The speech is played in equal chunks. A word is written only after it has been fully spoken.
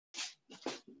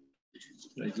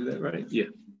Did I do that right? Yeah.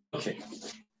 Okay.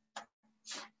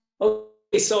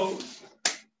 Okay, so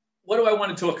what do I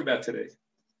want to talk about today?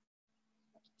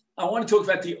 I want to talk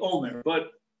about the Omer,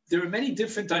 but there are many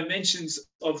different dimensions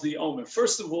of the Omer.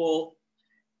 First of all,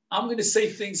 I'm going to say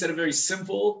things that are very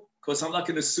simple because I'm not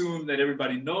going to assume that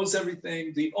everybody knows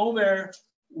everything. The Omer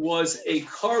was a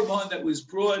korban that was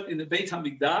brought in the Beit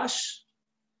HaMikdash,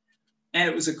 and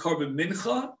it was a korban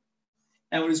mincha,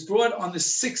 and it was brought on the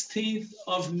 16th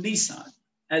of Nisan,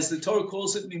 as the Torah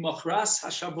calls it, Mimachras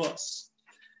HaShabbos,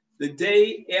 the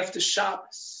day after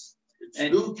Shabbos.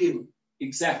 And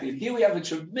exactly. And here we have a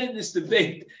tremendous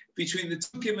debate between the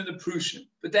Tukim and the Prushim,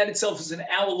 but that itself is an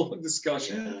hour-long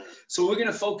discussion. Yeah. So we're going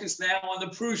to focus now on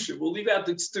the Prushim. We'll leave out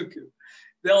the Tukim.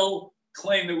 They'll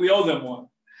claim that we owe them one.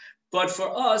 But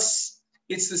for us,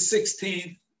 it's the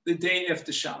 16th, the day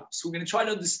after Shabbos. So we're going to try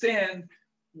to understand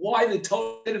why the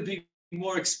Torah, instead of being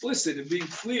more explicit and being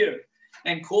clear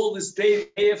and call this day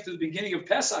after the beginning of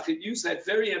Pesach, it used that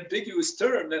very ambiguous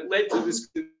term that led to this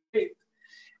debate.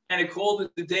 And it called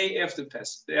it the day after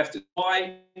Pesach.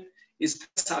 Why is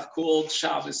Pesach called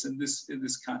Shabbos in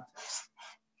this context?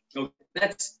 Okay,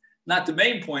 that's not the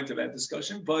main point of that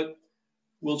discussion, but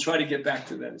we'll try to get back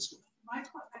to that as well. I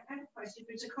have a question.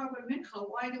 If it's a korban mincha,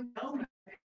 why do we own it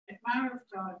at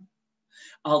Marathon?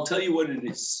 I'll tell you what it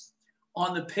is.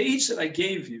 On the page that I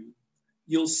gave you,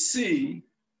 you'll see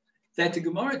that the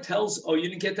Gemara tells. Oh, you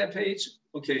didn't get that page?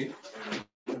 Okay.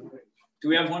 Do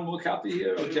we have one more copy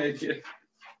here? Okay. Yeah.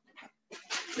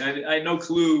 I had no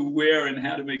clue where and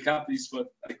how to make copies, but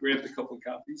I grabbed a couple of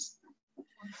copies.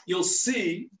 You'll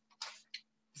see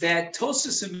that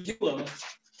Tosas and Megillah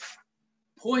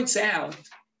points out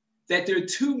that there are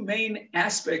two main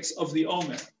aspects of the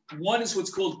Omer. One is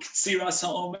what's called Ktsiras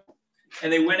HaOmer,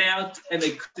 and they went out and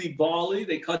they cut the barley,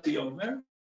 they cut the Omer.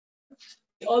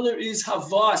 The other is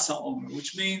Havas HaOmer,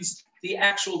 which means the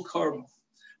actual korban.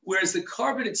 Whereas the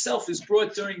korban itself is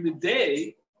brought during the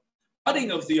day,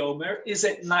 cutting of the Omer is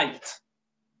at night.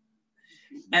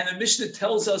 And the Mishnah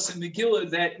tells us in Megillah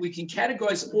that we can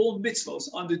categorize all mitzvos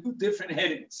under two different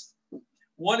headings.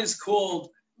 One is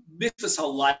called mitzvahs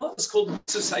halayla, it's called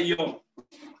mitzvahs hayom.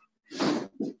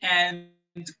 And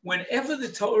whenever the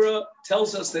Torah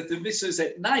tells us that the mitzvah is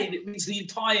at night, it means the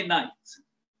entire night.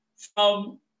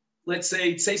 From, let's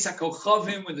say, Tzeis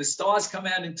HaKochavim, when the stars come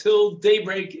out, until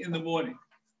daybreak in the morning.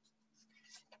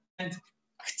 And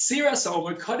Ktsiras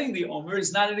Omer, cutting the Omer,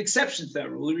 is not an exception to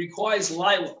that rule. It requires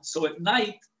Laila. So at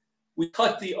night, we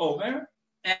cut the Omer,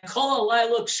 and Kol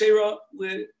HaLaila Kshera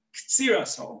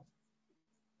Ktsiras Omer.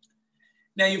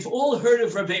 Now, you've all heard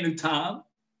of Rabbeinu Tam.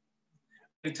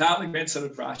 Rabbeinu Tam, the grandson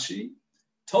of Rashi.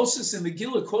 Tosas in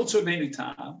Megillah quotes Rabbeinu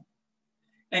Tam,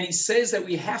 and he says that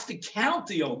we have to count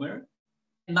the Omer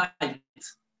at night.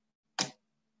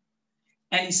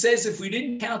 And he says if we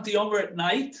didn't count the Omer at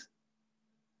night,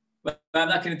 but I'm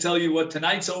not going to tell you what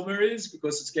tonight's Omer is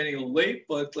because it's getting a little late,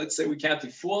 but let's say we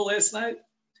counted 4 last night.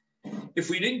 If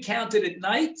we didn't count it at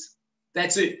night,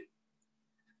 that's it.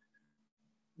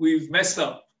 We've messed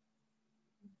up.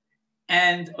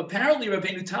 And apparently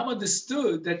Rabbeinu Tam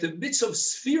understood that the mitzvah of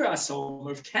Sfiras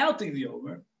Omer, of counting the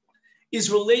Omer,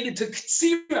 is related to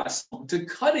Ktsiras Omer, to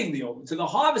cutting the Omer, to the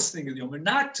harvesting of the Omer,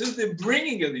 not to the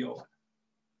bringing of the Omer.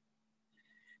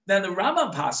 Now the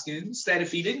Rambam paskins that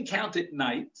if he didn't count at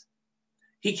night,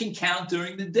 he can count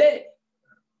during the day.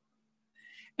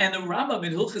 And the Rambam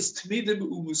in Hilchas Tmidim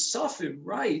Umusafim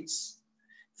writes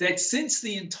that since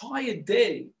the entire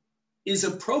day is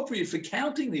appropriate for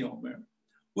counting the Omer,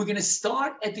 we're going to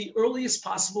start at the earliest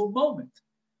possible moment.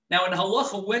 Now in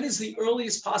Halacha, when is the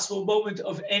earliest possible moment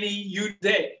of any Yud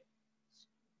day?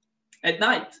 At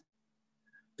night.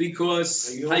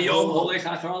 Because Hayom Holech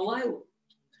Achar Halayla.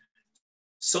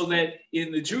 So that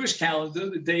in the Jewish calendar,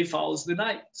 the day follows the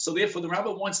night. So therefore, the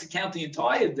Rambam wants to count the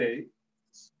entire day,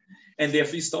 and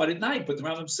therefore you start at night. But the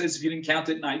Rambam says if you didn't count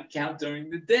at night, count during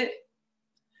the day.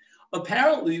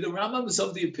 Apparently, the Rambam is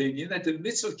of the opinion that the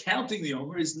mitzvah of counting the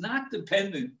Omer is not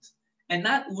dependent and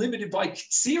not limited by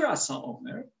Ktsiras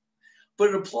HaOmer, but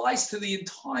it applies to the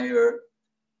entire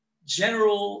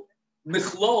general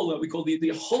michlol that we call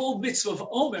the whole mitzvah of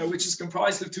Omer, which is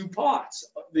comprised of 2 parts: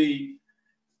 the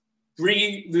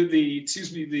bringing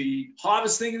the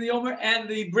harvesting of the Omer and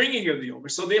the bringing of the Omer.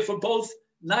 So therefore, both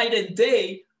night and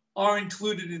day are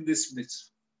included in this mitzvah.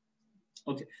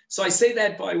 Okay, so I say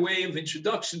that by way of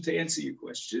introduction to answer your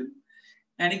question.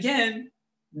 And again,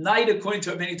 night, according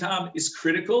to Rabbeinu Tam, is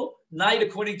critical. Night,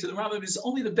 according to the Rambam, is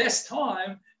only the best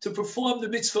time to perform the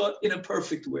mitzvah in a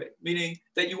perfect way, meaning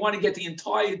that you want to get the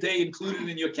entire day included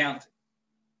in your counting.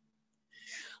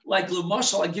 Like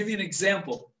L'mashal, I'll give you an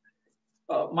example.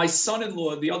 My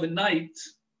son-in-law the other night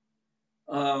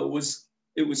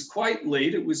it was quite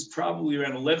late. It was probably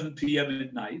around 11 p.m.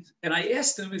 at night. And I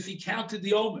asked him if he counted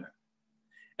the Omer.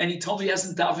 And he told me he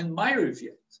hasn't davened Ma'ariv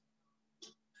yet.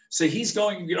 So he's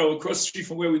going, across the street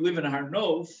from where we live in Har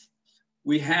Nov.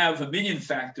 We have a minion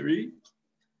factory.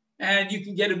 And you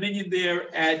can get a minion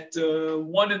there at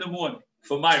 1 in the morning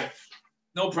for Ma'ariv.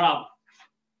 No problem.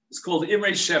 It's called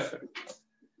Imre Shefer.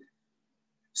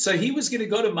 So he was going to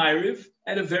go to Ma'ariv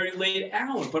at a very late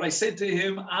hour. But I said to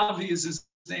him, Avi is his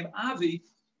name, Avi,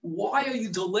 why are you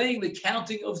delaying the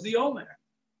counting of the Omer?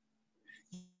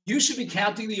 You should be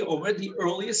counting the Omer at the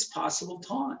earliest possible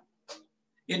time.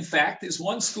 In fact, there's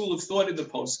one school of thought in the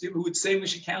poskim who would say we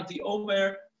should count the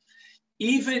Omer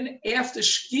even after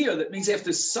Shkia, that means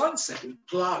after sunset.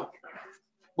 Plag.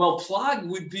 Well, Plag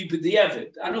would be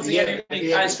B'diavad. I don't think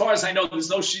anything, as far as I know, there's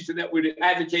no shita that would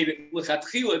advocate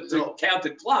L'chatchila to count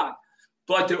it Plag.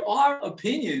 But there are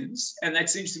opinions, and that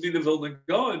seems to be the Vilna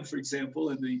Gaon, for example,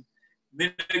 and the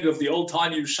minhag of the old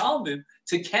time Yerushalmim,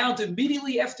 to count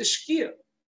immediately after Shkia.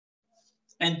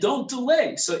 And don't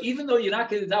delay. So even though you're not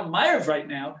going to daven Ma'ariv right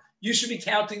now, you should be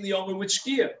counting the Omer with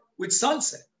Shkia, with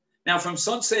sunset. Now, from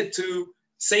sunset to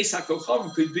Seis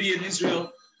HaKochavim could be in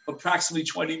Israel approximately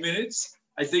 20 minutes.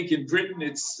 I think in Britain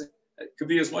it could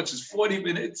be as much as 40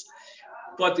 minutes.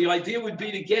 But the idea would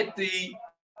be to get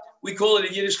we call it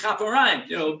a Yiddish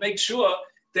chaparine, make sure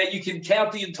that you can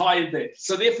count the entire day.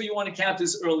 So therefore you want to count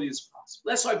as early as possible.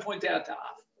 That's why I point out to Av.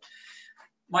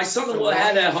 My son-in-law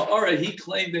had a ha'ara. He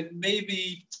claimed that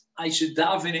maybe I should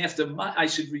daven I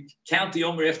should recount the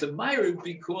Omer after Ma'ariv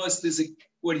because there's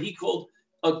what he called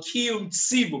a kiyum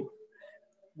tzibur,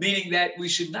 meaning that we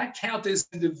should not count as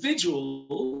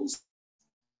individuals,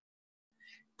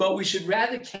 but we should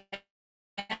rather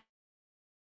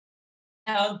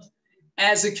count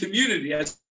as a community,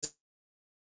 as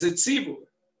a tzibur.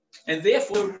 And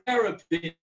therefore, in our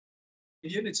opinion,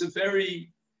 it's a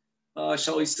very,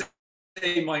 shall we say,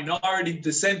 minority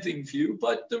dissenting view,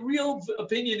 but the real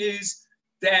opinion is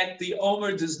that the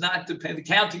Omer does not depend, the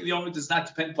counting of the Omer does not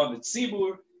depend upon the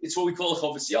tzibur. It's what we call a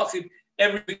chovas yachid.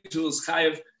 Every individual is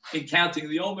chayav in counting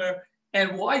the Omer.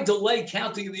 And why delay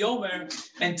counting the Omer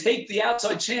and take the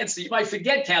outside chance that you might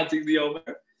forget counting the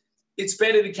Omer? It's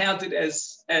better to count it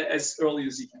as early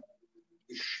as you can.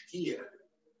 The Shkia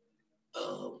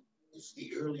is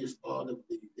the earliest part of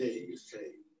the day, you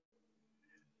say.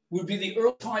 Would be the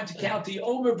early time to count the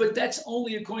Omer, but that's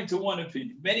only according to one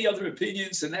opinion. Many other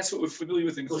opinions, and that's what we're familiar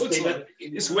with in Chutzlar,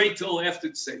 is wait till after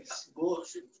it says. Of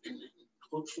course, in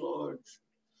Chutzlar,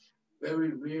 very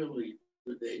rarely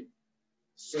do they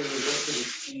say what to the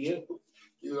Shkia.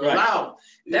 You're allowed.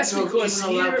 That's because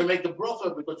you're allowed to make the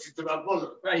bracha because it's about one.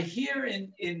 Right here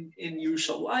in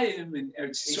Yerushalayim, in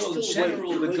Eretz Yisrael in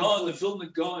general, the Vilna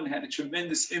Gaon had a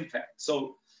tremendous impact.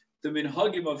 So the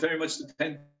minhagim are very much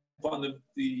dependent upon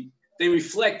they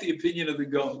reflect the opinion of the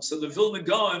Gaon. So the Vilna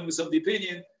Gaon was of the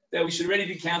opinion that we should already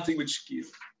be counting with Shkia.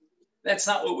 That's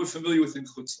not what we're familiar with in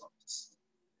Chutzlar.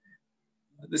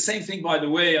 The same thing, by the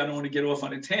way, I don't want to get off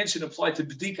on a tangent, applied to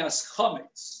B'dikas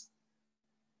Chametz.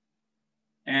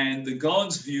 And the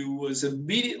Gaon's view was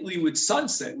immediately with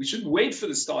sunset. We shouldn't wait for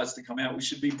the stars to come out. We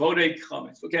should be Bodei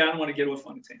Chametz. Okay, I don't want to get off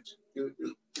on a tangent.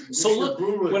 So look,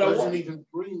 what I want. Even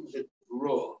bring it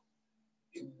raw.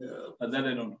 That I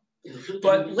don't know.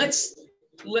 But let's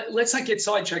not get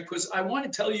sidetracked because I want to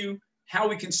tell you how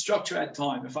we can structure our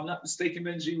time. If I'm not mistaken,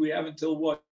 Benji, we have until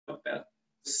what, about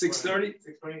 6:30?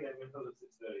 6:20, until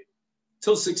 6:30.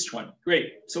 Till 6:20.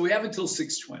 Great. So we have until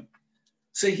 6:20.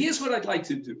 So here's what I'd like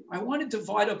to do. I want to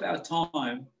divide up our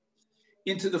time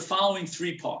into the following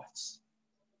three parts.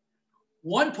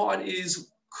 One part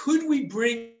is, could we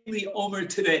bring the Omer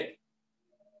today?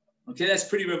 Okay, that's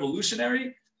pretty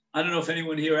revolutionary. I don't know if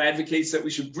anyone here advocates that we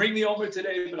should bring the Omer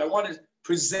today, but I want to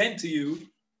present to you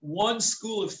one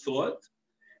school of thought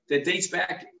that dates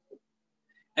back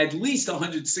at least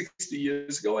 160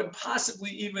 years ago and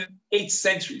possibly even 8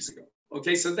 centuries ago.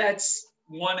 Okay, so that's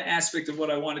one aspect of what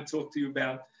I want to talk to you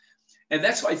about. And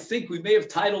that's why I think we may have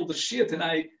titled the Shia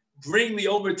tonight, Bring the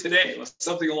Omer Today, or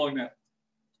something along that.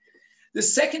 The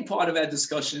second part of our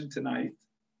discussion tonight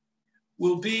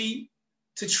will be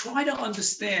to try to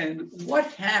understand what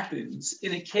happens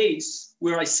in a case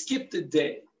where I skipped a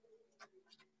day.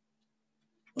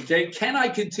 Okay, can I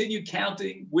continue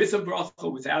counting with a bracha,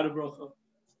 without a bracha?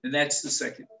 And that's the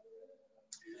second.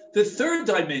 The third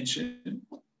dimension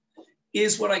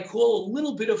is what I call a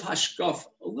little bit of hashkafa,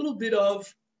 a little bit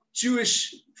of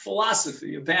Jewish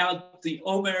philosophy about the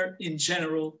Omer in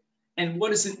general, and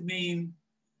what does it mean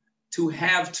to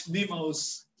have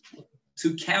tmimos,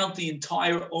 to count the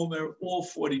entire Omer, all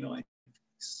 49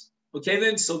 Okay,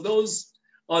 then, so those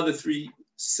are the three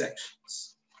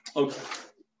sections. Okay.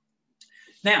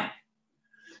 Now,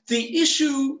 the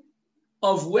issue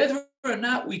of whether or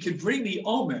not we could bring the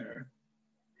Omer,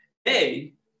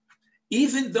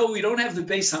 even though we don't have the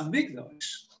Beis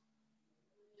HaMikdash,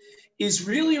 is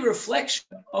really a reflection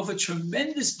of a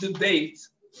tremendous debate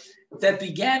that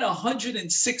began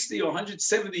 160 or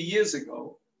 170 years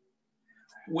ago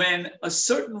when a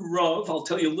certain Rav, I'll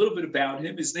tell you a little bit about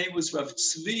him, his name was Rav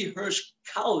Tzvi Hirsch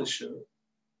Kalisher,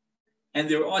 and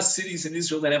there are cities in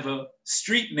Israel that have a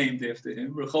street named after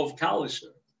him, Rehov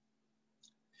Kalisher.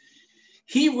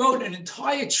 He wrote an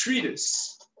entire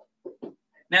treatise.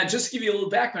 Now, just to give you a little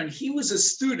background, he was a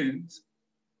student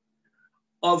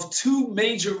of two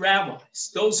major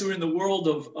rabbis. Those who are in the world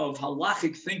of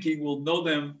halachic thinking will know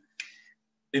them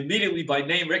immediately by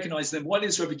name, recognize them. One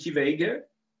is Rabbi Akiva Eger,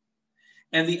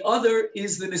 and the other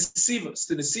is the Nesivos.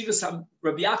 The Nesivos,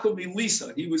 Rabbi Yaakov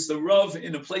Lisa. He was the Rav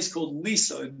in a place called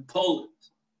Lisa in Poland.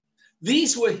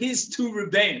 These were his two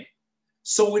Rebbeim.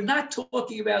 So we're not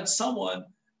talking about someone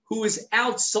who is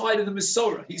outside of the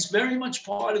Masorah. He's very much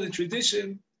part of the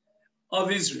tradition of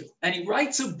Israel. And he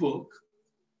writes a book,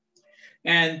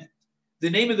 and the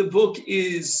name of the book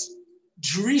is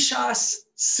Drishas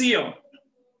Sion.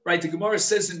 Right, the Gemara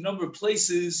says in a number of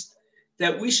places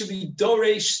that we should be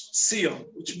Doresh Sion,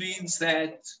 which means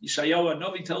that Yeshayahu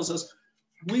Hanavi tells us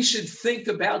we should think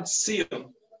about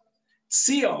Sion.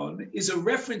 Sion is a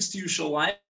reference to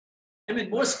Yerushalayim, and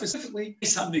more specifically,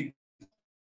 Beis HaMikdash.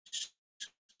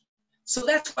 So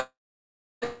that's why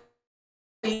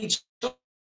he chose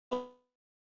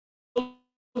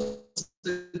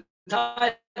the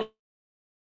title,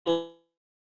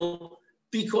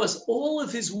 because all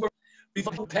of his work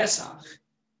before Pesach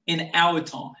in our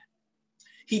time.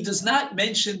 He does not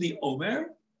mention the Omer.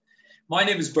 My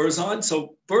name is Berzon,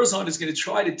 so Berzon is going to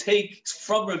try to take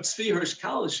from Reb Tzvi Hirsch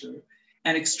Kalisher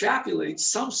and extrapolate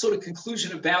some sort of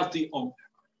conclusion about the Omer.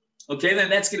 Okay, then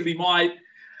that's going to be my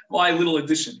little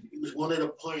addition. He was one of the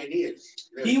pioneers.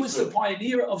 He was the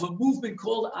pioneer of a movement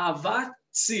called Avat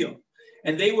Zion,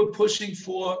 and they were pushing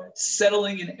for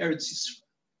settling in Eretz Yisrael.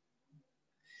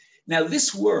 Now,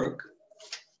 this work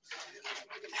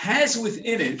has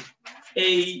within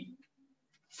it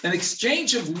an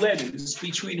exchange of letters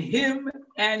between him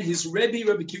and his Rebbe,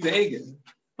 Rabbi Akiva Eger,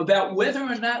 about whether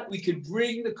or not we could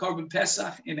bring the Korban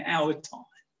Pesach in our time.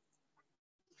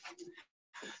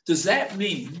 Does that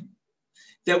mean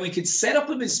that we could set up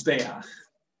a Mizbeach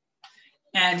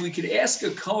and we could ask a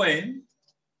Kohen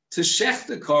to shech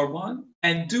the Korban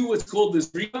and do what's called the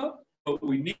Zrika? But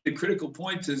we need the critical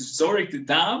point to Zorik the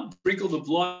Dam, sprinkle the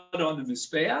blood on the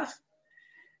Mizbeach,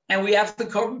 and we have the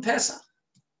Korban Pesach.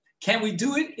 Can we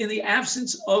do it in the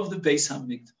absence of the Beis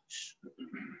HaMikdash?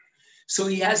 So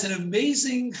he has an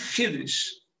amazing chiddush,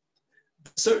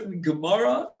 certain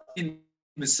Gemara in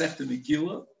Masechta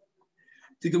Megillah.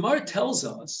 The Gemara tells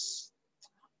us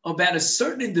about a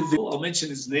certain individual. I'll mention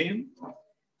his name.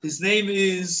 His name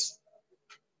is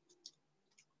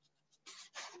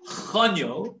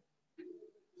Chanyo.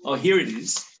 Oh, here it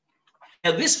is.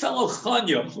 Now, this fellow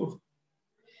Chanyo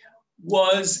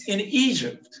was in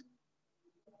Egypt.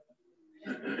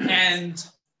 And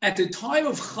at the time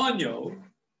of Chanyo,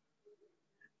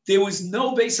 there was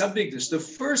no Beis HaMikdash. The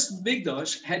first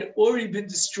Mikdash had already been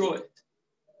destroyed.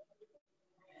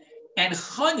 And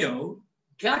Chanyo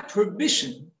got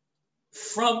permission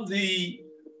from the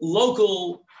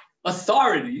local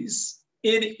authorities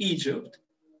in Egypt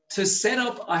to set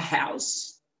up a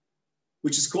house,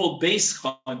 which is called Beis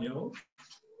Chanyo.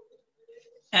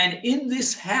 And in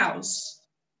this house,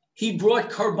 he brought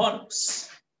karbanos.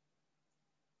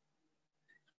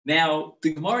 Now,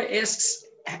 the Gemara asks,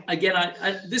 again,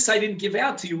 this I didn't give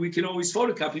out to you, we can always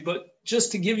photocopy, but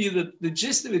just to give you the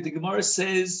gist of it, the Gemara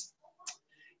says,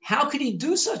 how could he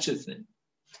do such a thing?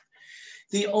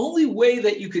 The only way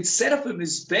that you could set up a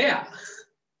Mizbeach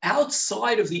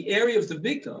outside of the area of the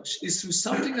Mikdash is through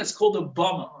something that's called a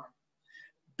Bama,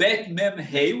 Bet Mem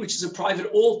Hey, which is a private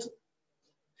altar.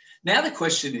 Now the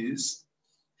question is,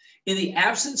 in the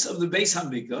absence of the Beis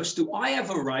HaMikdash, do I have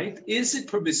a right? Is it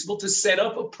permissible to set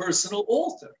up a personal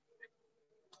altar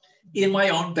in my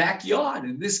own backyard?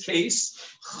 In this case,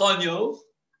 Chanyo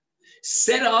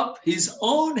set up his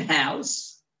own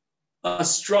house, a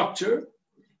structure.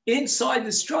 Inside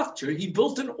the structure, he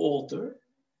built an altar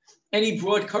and he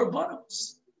brought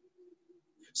karbanos.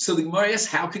 So the Gemara asks,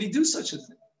 how could he do such a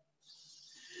thing?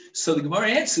 So the Gemara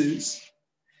answers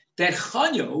that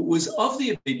Chanyo was of the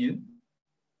opinion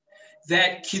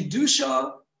that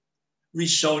Kiddusha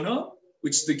Rishona,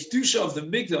 which is the Kiddusha of the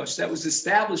Mikdash that was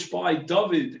established by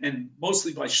David and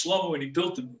mostly by Shlomo when he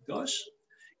built the Mikdash,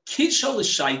 Kidsha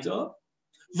l'shaita,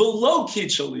 v'lo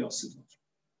kidsha li'osid.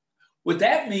 What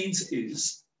that means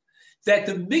is that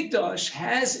the Mikdash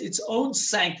has its own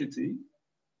sanctity,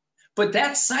 but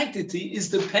that sanctity is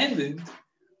dependent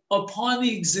upon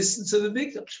the existence of the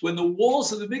Mikdash. When the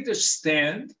walls of the Mikdash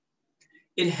stand,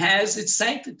 it has its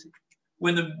sanctity.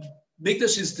 When the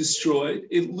Mikdash is destroyed,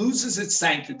 it loses its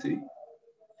sanctity.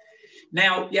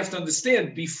 Now, you have to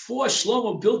understand, before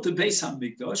Shlomo built the Beis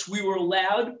HaMikdash, we were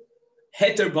allowed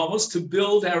heter bamos to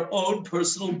build our own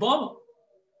personal bama.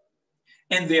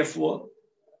 And therefore,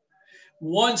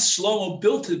 once Shlomo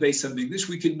built the Beis HaMikdash,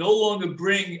 we could no longer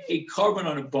bring a carbon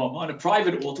on a bama, on a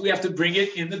private altar. We have to bring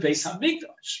it in the Beis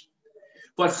HaMikdash.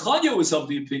 But Chanya was of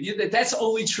the opinion that that's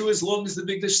only true as long as the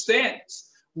Mikdash stands.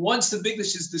 Once the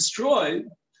Mikdash is destroyed,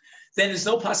 then there's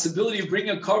no possibility of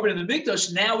bringing a carbon in the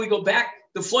Mikdash. Now we go back,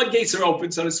 the floodgates are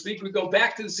open, so to speak. We go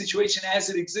back to the situation as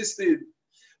it existed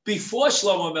before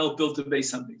Shlomo Melech built the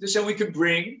Beis HaMikdash, and we can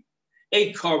bring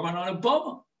a carbon on a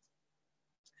bama.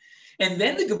 And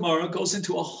then the Gemara goes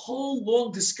into a whole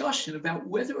long discussion about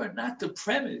whether or not the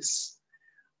premise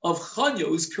of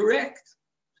Chanya is correct.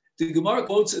 The Gemara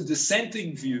quotes a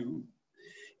dissenting view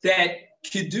that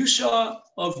Kedusha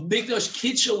of Mikdash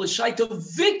Kidsha L'Shaita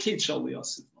V'Kidsha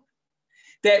L'Yosef.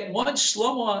 That once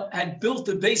Shlomo had built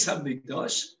the Beis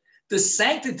HaMikdash, the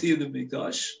sanctity of the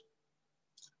Mikdash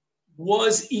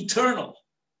was eternal.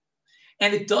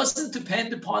 And it doesn't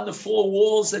depend upon the four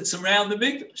walls that surround the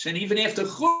Mikdash. And even after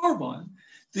Churban,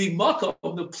 the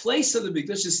Makom, the place of the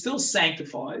Mikdash, is still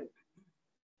sanctified.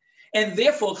 And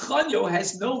therefore, Chanyo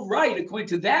has no right, according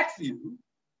to that view,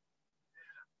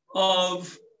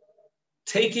 of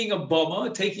taking a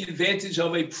bama, taking advantage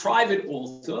of a private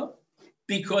altar,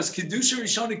 because Kedusha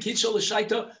Rishona Kidsha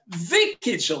L'Shaita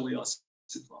V'Kidsha L'Yosef.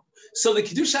 So the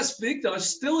Kedushas Mikdash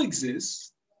still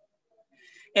exists,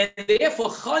 and therefore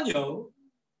Chanyo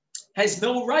has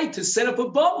no right to set up a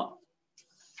bama.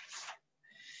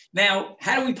 Now,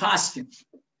 how do we paskin?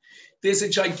 There's a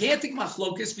gigantic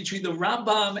machlokus between the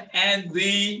Rambam and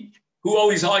who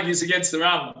always argues against the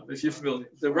Rambam, if you're familiar,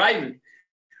 the Ravid.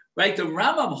 Right? The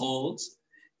Rambam holds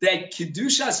that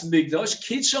Kedushas Mikdash,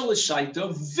 Kidsha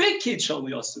L'Shaita, V'Kidsha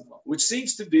L'Yosef, which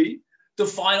seems to be the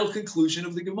final conclusion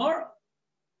of the Gemara.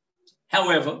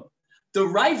 However, the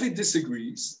Ravid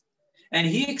disagrees, and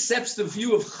he accepts the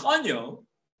view of Chanyo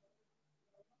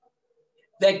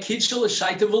that Kidsha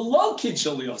L'Shaita v'lo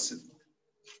Kidsha L'Yosef,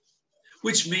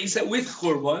 which means that with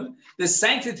Churban, the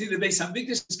sanctity of the Beis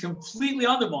HaMikdash is completely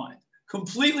undermined,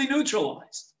 completely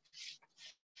neutralized.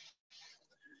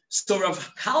 So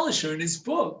Rav Kalisher in his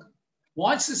book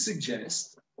wants to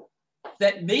suggest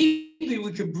that maybe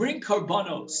we could bring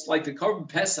karbanos, like the Karban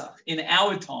Pesach, in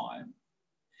our time,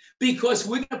 because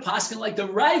we're going to paskin like the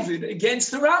Ravid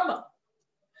against the Rambam.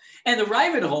 And the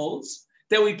Ravid holds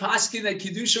that we paskin that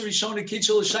Kedusha Rishona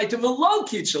Kidsha L'Shaita v'lo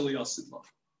Kidsha L'Yosef.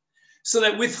 So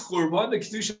that with Churban, the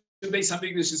Kedusha Beis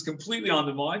HaMikdash is completely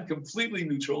undermined, completely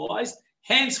neutralized.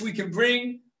 Hence, we can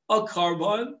bring a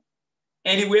carbon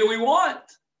anywhere we want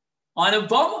on a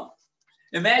bama.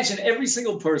 Imagine every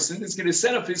single person is going to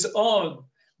set up his own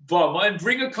bama and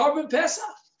bring a carbon Pesach.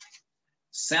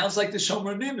 Sounds like the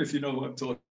Shomronim, if you know what I'm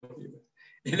talking about.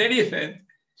 In any event,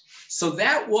 so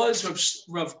that was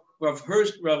Rav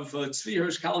Tzvi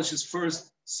Hirsch Kalish's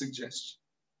first suggestion.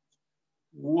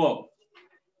 Whoa.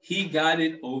 He got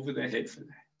it over the head for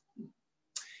that.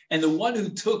 And the one who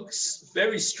took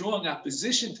very strong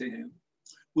opposition to him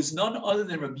was none other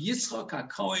than Rabbi Yitzchak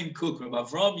HaKohen Kook, Rabbi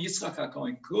Avram Yitzchak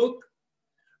HaKohen Kook,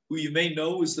 who you may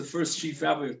know was the first chief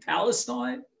rabbi of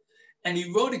Palestine. And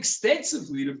he wrote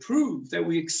extensively to prove that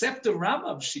we accept the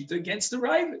Rambam Shita against the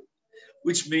Ravid,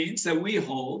 which means that we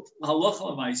hold, halacha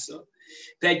l'maisa,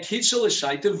 that Kidsha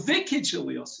L'Shaita V'Kidsha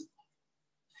L'Yosef.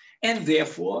 And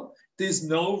therefore, there's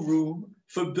no room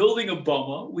for building a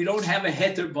bama. We don't have a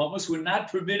heter bama, so we're not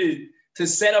permitted to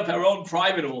set up our own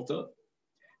private altar,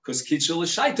 because Kidsha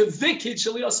L'Shaita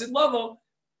V'Kidsha L'Yosef Lavo,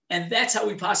 and that's how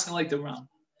we pass like the Ram.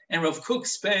 And Rav Kook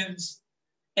spends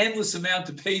endless amount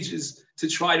of pages to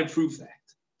try to prove that.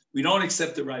 We don't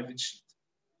accept the Ravid sheet.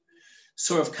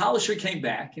 So Rav Kalisher came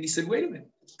back and he said, wait a minute,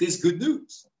 there's good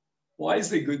news. Why is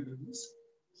there good news?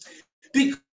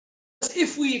 Because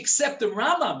if we accept the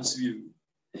Rambam's view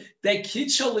that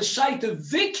Kidsha L'Shaita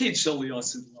V'Kidsha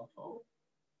L'Yosef Lavo,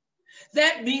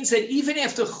 that means that even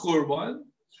after Churban,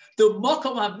 the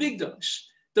Makom HaMikdash,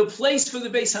 the place for the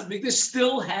Beis HaMikdash,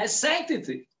 still has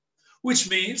sanctity, which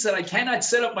means that I cannot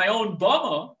set up my own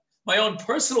bama, my own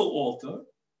personal altar,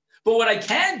 but what I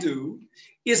can do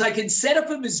is I can set up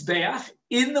a Mizbeach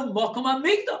in the Makom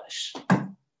HaMikdash.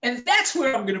 And that's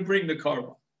where I'm going to bring the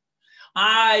carbon.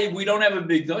 we don't have a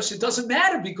mikdash. It doesn't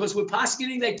matter because we're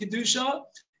paskening that kedusha,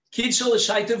 kidsha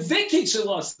l'shaita v'kidsha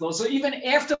l'aslo. So even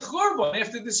after churban,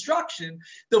 after destruction,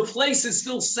 the place is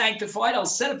still sanctified. I'll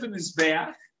set up a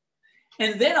mizbeach,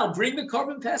 and then I'll bring the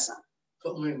korban pesach.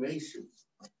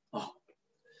 Oh.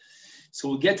 So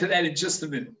we'll get to that in just a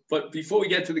minute. But before we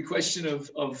get to the question of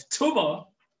tumah,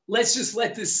 let's just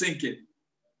let this sink in.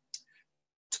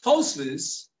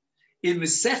 Tosfos in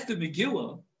Masechta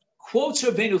Megillah quotes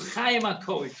Rabbeinu Chaim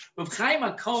HaKohen. Rabbi Chaim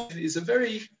HaKohen is a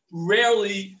very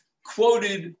rarely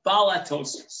quoted Baal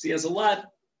Tosfos. He has a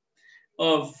lot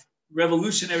of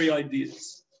revolutionary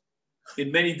ideas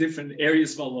in many different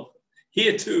areas of halacha.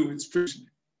 Here too, it's preaching.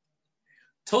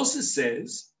 Tosfos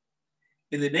says,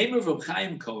 in the name of Rabbi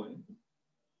Chaim Cohen,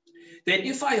 that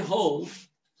if I hold,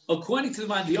 according to the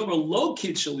man the Omer, lo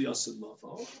kitchel yasud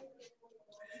lavo,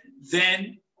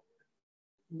 then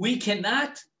we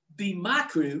cannot be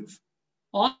makriv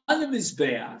on the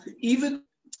mizbeach, even,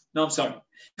 no, I'm sorry,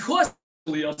 because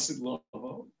yasud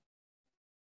lavo,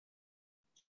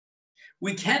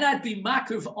 we cannot be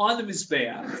makriv on the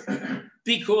mizbeach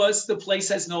because the place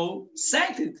has no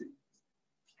sanctity.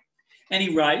 And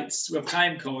he writes, Rav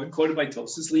Chaim Cohen, quoted by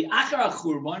Tosfos, Li achar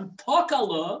achurban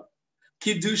pakala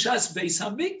kidushas beis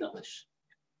hamikdash.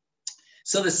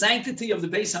 So the sanctity of the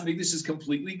beis hamikdash is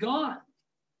completely gone.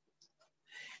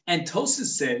 And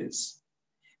Tosfos says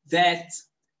that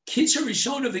kitcha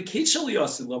rishona v'kitcha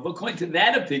liyasilov, according to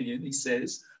that opinion, he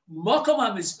says, makam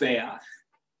hamizbeach,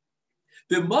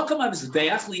 b'makam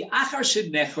hamizbeach li achar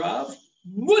shenechrav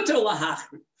muter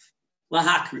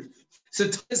lahakriv. So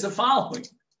it is the following.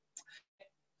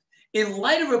 In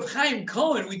light of Reb Chaim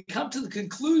Cohen, we come to the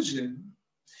conclusion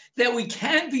that we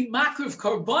can be makriv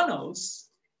karbanos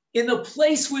in the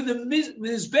place where the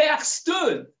mizbeach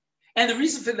stood. And the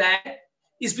reason for that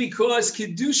is because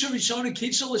kedusha rishona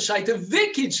kitcha l'shaita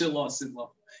v'kitcha l'osid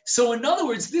lo. So in other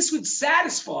words, this would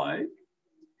satisfy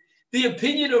the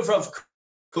opinion of Rav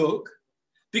Kook,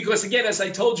 because again, as I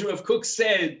told you, Rav Kook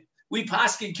said, we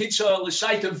paskin kitcha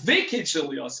l'shaita v'kitcha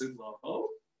l'osid lo.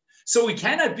 So we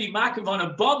cannot be makriv on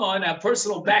a bama in our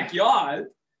personal backyard,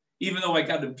 even though I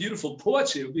got a beautiful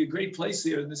porch here. It would be a great place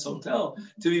here in this hotel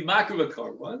to be makriv a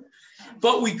korban.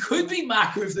 But we could be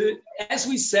makriv as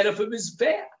we set up a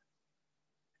mizbeach.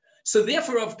 So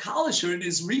therefore, Rav Kalisher, in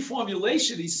his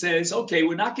reformulation, he says, okay,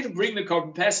 we're not going to bring the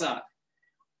korban pesach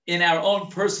in our own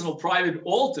personal private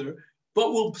altar,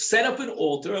 but we'll set up an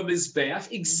altar, a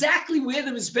mizbeach, exactly where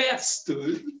the mizbeach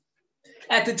stood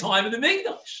at the time of the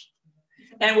mikdash.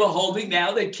 And we're holding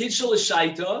now that kitcha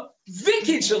l'shaita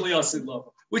v'kitcha liyasid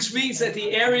lo, which means that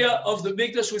the area of the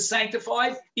mikdash was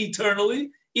sanctified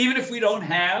eternally, even if we don't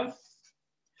have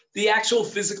the actual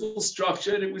physical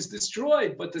structure and it was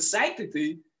destroyed, but the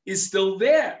sanctity is still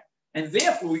there. And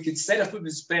therefore we can set up a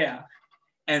mizbeach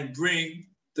and bring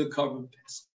the korban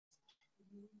pesach.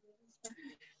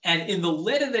 And in the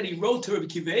letter that he wrote to Rabbi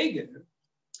Akiva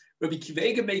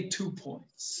Eiger made 2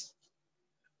 points.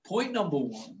 Point number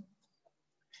one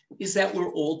is that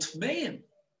we're all tmeim.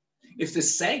 If the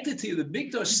sanctity of the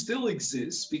mikdash still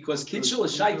exists, because kitcha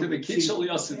l'shaita v'kitcha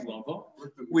liyasid lavo,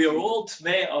 we are all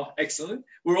tmei. Oh, excellent.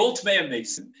 We're all tmei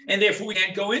mason, and therefore we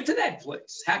can't go into that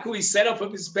place. How can we set up a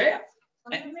mizbeach?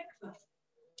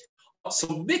 So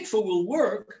mikvah will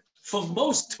work for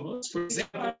most tumas. For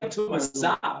example, tumas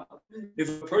zav. If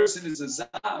a person is a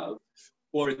zav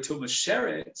or a tumas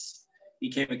sheretz, he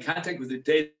came in contact with a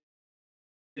dead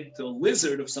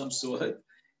lizard of some sort,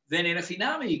 then in a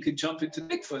finami, he could jump into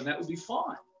mikvah, and that would be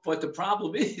fine. But the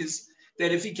problem is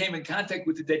that if he came in contact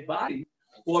with a dead body,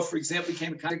 or for example, he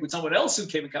came in contact with someone else who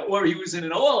came in contact, or he was in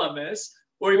an olam mess,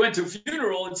 or he went to a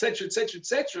funeral, etc.,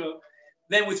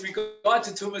 then with regard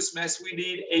to tumas mess, we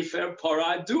need efer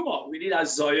para duma. We need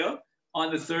azoya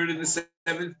on the 3rd and the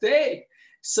 7th day.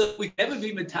 So we never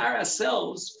be matar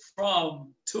ourselves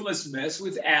from tumas mess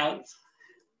without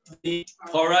the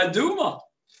para duma.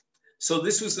 So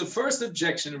this was the first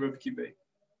objection of Rabbi Akiva.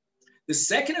 The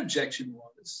second objection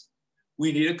was,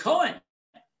 we need a Kohen.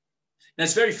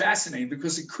 That's very fascinating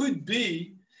because it could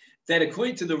be that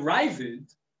according to the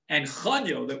Ravid and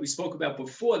Chanyo that we spoke about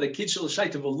before, the kitchel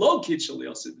shaita v'lo kitchel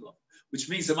yasid lo, which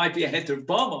means there might be a heter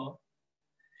bama,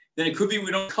 then it could be we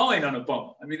don't Kohen on a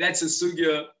bama. I mean, that's a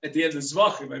sugya at the end of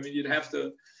Zvachim. I mean, you'd have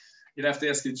to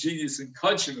ask a genius in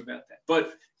Kachim about that.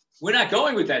 But we're not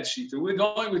going with that shita. We're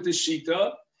going with the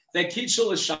shita that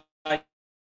kitchel l'shaita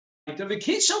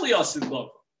v'kitchel yasid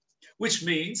lo, which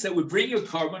means that we bring a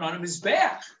korban on a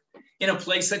mizbeach in a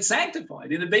place that's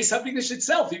sanctified, in the Beis HaMikdash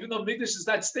itself, even though Mikdash is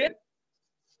not standing.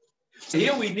 So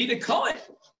here we need a Kohen.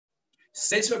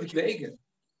 Says Rabbi Akiva Eiger,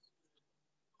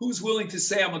 who's willing to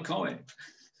say I'm a Kohen?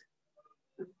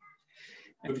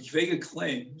 And Rabbi Akiva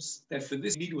claims that for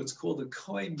this you need what's called a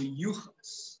kohen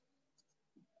miyuchas.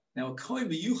 Now, a kohen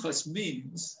miyuchas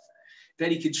means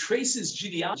that he can trace his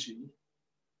genealogy,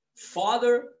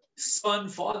 father,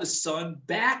 son,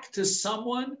 back to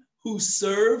someone who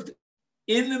served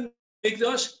in the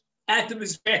Mikdash at the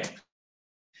Mizbech.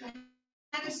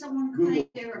 How does someone claim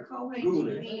they're a Kohen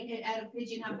to be at a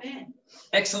Pidyon HaBen?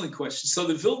 Excellent question. So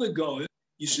the Vilna Gaon,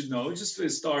 you should know, just for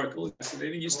historical, he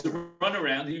used to run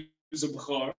around. He was a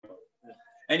Bechor,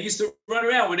 and he used to run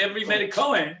around. Whenever he met a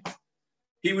Kohen,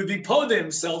 he would be poding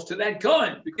himself to that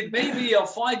Kohen. Because maybe I'll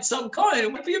find some Kohen,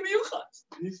 it would be a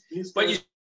Miyuchas. But you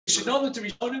should know that the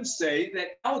Rishonim say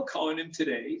that our Kohenim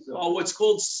today are what's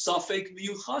called Safek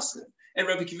Miyuchasim. And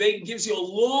Rabbi Akiva gives you a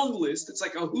long list. It's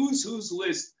like a who's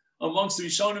list amongst the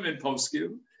Rishonim and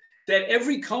Poskim, that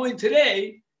every Kohen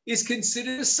today is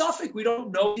considered a Safek. We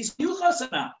don't know if he's Miyuchas or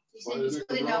not. He said he's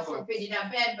good enough for Pidyon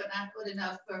HaBen, but not good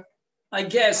enough for... I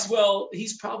guess, well,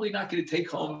 he's probably not going to take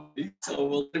home, so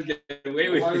we'll let him get away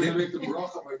with it.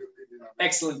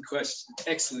 Excellent question.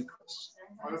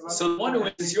 So one who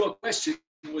answers your question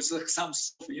was the Chassam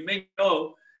Sofer. You may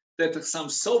know that the Chassam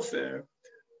Sofer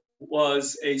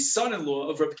was a son-in-law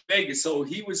of Rabbi Akiva, so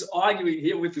he was arguing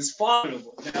here with his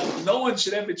father-in-law. Now, no one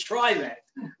should ever try that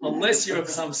unless you're a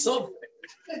Chassam Sofer.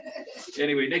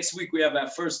 Anyway, next week we have our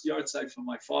first yard site from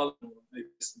my father-in-law.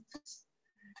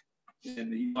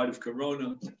 In the height of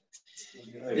Corona.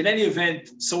 In any event,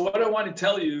 so what I want to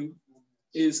tell you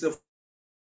is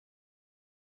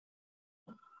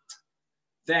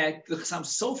that the Chassam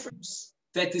Sofer,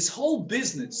 that this whole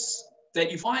business,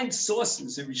 that you find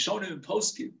sources in Rishonim and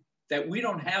Poskim, that we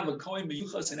don't have a Kohen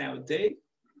Miyuchas in our day,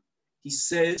 he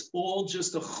says all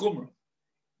just a chumrah.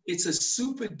 It's a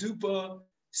super duper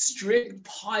strict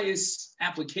pious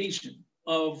application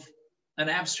of an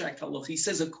abstract halacha. He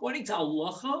says according to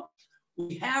halacha,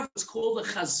 we have what's called a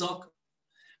chazaka.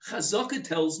 Chazaka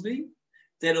tells me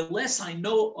that unless I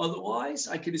know otherwise,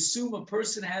 I can assume a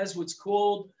person has what's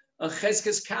called a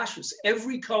cheskes kashrus.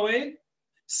 Every Kohen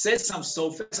says some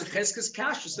sofer as a cheskes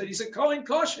kashrus, that he's a Kohen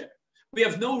kosher. We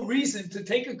have no reason to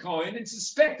take a Kohen and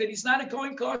suspect that he's not a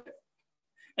Kohen kosher.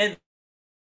 And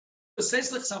says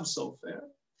the Chassam Sofer,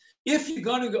 if you're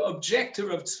going to object to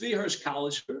Rav Tzvi Hirsch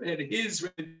Kalisher and his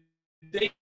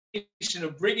recommendation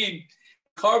of bringing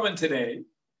carbon today,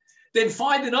 then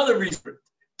find another reason.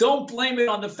 Don't blame it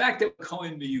on the fact that we're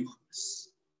Kohen Miyuchas.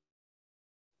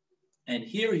 And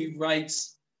here he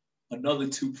writes another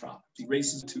two problems. He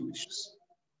raises two issues.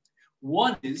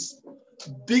 One is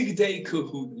big day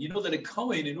kahuna. You know that a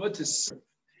Kohen, in order to serve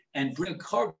and bring a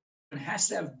carbon, has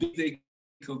to have big day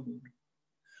kahuna.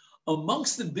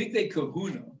 Amongst the big day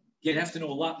kahuna, you have to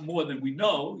know a lot more than we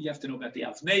know. You have to know about the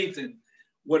Avneit and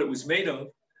what it was made of.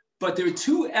 But there are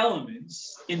two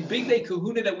elements in Big Day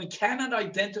Kahuna that we cannot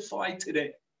identify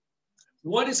today.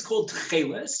 One is called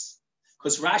Tcheles,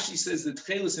 because Rashi says the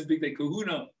Tcheles in Big Day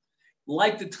Kahuna,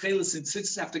 like the Tcheles in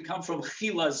Tzitzis, have to come from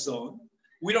Chilazon.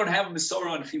 We don't have a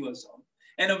Masorah on Chilazon.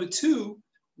 And number two,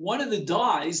 one of the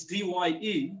dyes,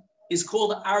 DYE, is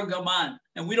called Argaman,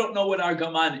 and we don't know what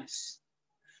Argaman is.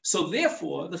 So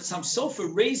therefore, the Chassam Sofer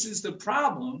raises the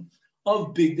problem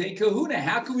of Big Day Kahuna.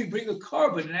 How can we bring a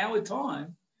carbon in our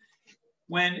time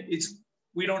when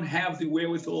we don't have the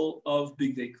wherewithal of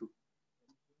Big Day Kahuna?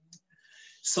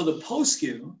 So the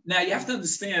poskim, now you have to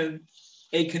understand,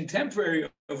 a contemporary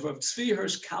of Rav Tzvi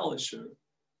Hirsch Kalisher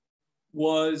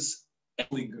was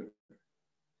Ellinger.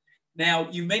 Now,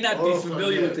 you may not be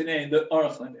familiar with the name, the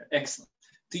Aruch LaNer. Excellent.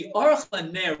 The Aruch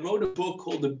LaNer wrote a book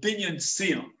called the Binyan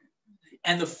Sion.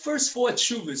 And the first four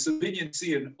tshuvas of Binyan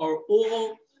Sion are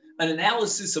all an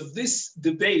analysis of this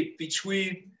debate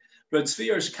between Rav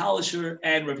Tzvi Hirsch Kalisher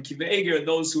and Rabbi Akiva Eiger and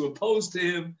those who opposed to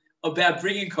him about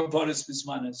bringing karbonos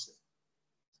bisman hazeh.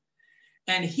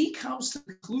 And he comes to the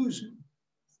conclusion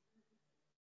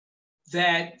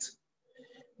that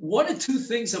one or two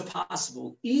things are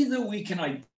possible. Either we can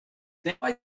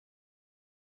identify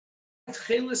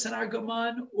Tcheles and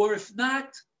Argaman, or if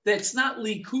not, that's not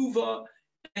Likuva,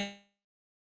 and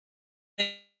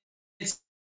it's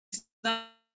not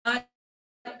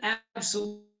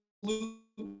absolutely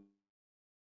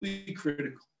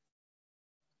critical.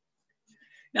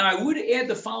 Now, I would add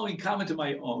the following comment to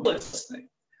my own listening.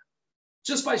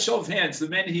 Just by show of hands, the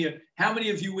men here, how many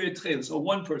of you wear tcheles? Or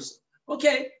one person?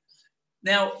 Okay.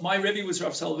 Now, my Rebbe was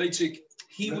Rav Soloveitchik.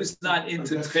 He was not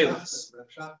into tcheles.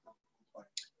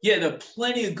 Yeah, there are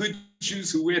plenty of good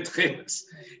Jews who wear tcheles.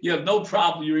 You have no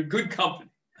problem. You're in good company.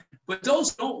 But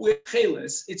those who don't wear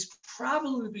tcheles, it's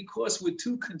probably because we're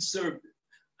too conservative.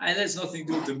 And that has nothing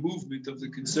to do with the movement of the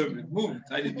conservative movement.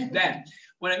 I didn't mean that.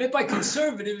 What I meant by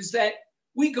conservative is that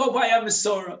We go by our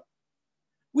Masorah.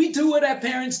 We do what our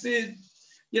parents did.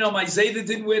 My Zayda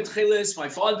didn't wear tchelis, my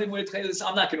father didn't wear tchelis,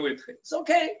 I'm not going to wear tchelis.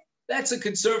 Okay, that's a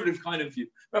conservative kind of view.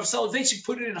 Rav Soloveitchik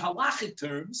put it in halachic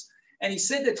terms, and he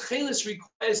said that tchelis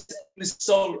requires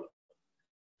Masorah.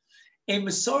 A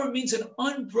Masorah means an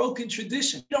unbroken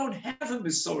tradition. We don't have a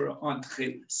Masorah on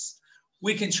tchelis.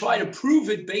 We can try to prove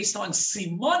it based on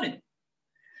simonim,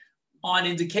 on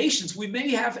indications. We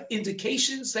may have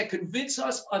indications that convince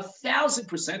us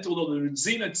 1,000%, although the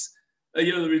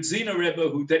Radzina Rebbe,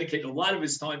 who dedicated a lot of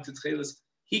his time to tchelis,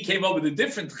 he came up with a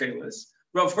different tchelis.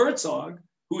 Rav Herzog,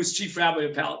 who was chief rabbi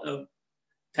of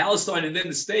Palestine and then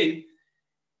the state,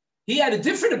 he had a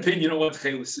different opinion on what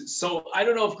tchelis is. So I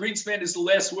don't know if Greenspan is the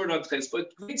last word on tchelis,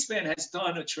 but Greenspan has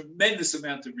done a tremendous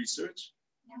amount of research.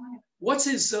 What's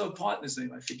his partner's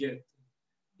name? I forget.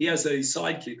 He has a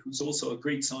sidekick who's also a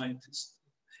great scientist.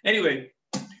 Anyway,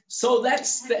 so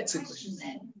that's a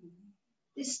question.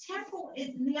 This temple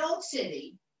in the old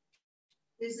city,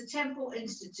 there's the Temple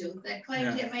Institute that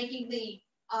claims they're making the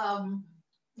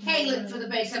kalim for the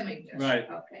Beis Hamikdash. Right.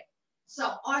 Okay.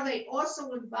 So are they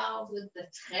also involved with the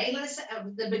tchelis,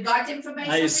 the begotten for Beis Hamikdash?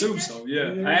 I assume so.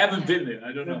 Yeah. I haven't been there.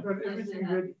 I don't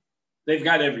know. They've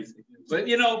got everything. But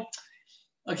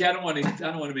okay, I don't want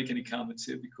to make any comments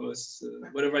here because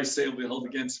whatever I say will be held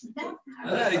against me. But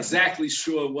I'm not exactly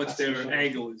sure what their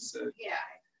angle is.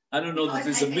 I don't know that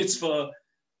there's a mitzvah.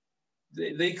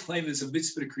 They claim there's a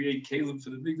mitzvah to create kalim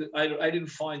for the big. I didn't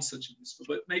find such a mitzvah,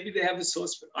 but maybe they have a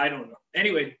source for it. I don't know.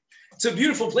 Anyway, it's a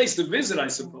beautiful place to visit, I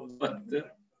suppose. But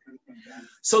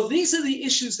so these are the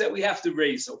issues that we have to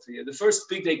raise over here. The first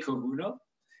big day kahuna,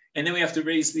 and then we have to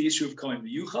raise the issue of kohen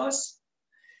miyuchas.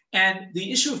 And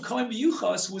the issue of kohen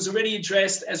miyuchas was already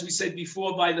addressed, as we said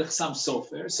before, by the Chassam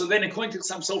Sofer. So then, according to the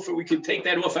Chassam Sofer, we can take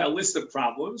that off our list of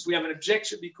problems. We have an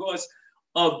objection because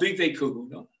of big day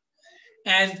kahuna.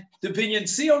 And the Binyan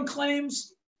Sion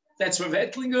claims, that's Rav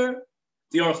Ettlinger,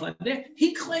 the Aruch LaNer,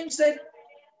 he claims that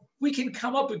we can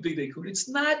come up with big day kahuna.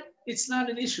 It's not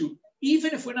an issue.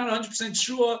 Even if we're not 100%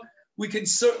 sure, we can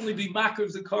certainly be makar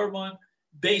of the karban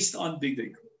based on big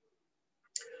day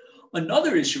kahuna.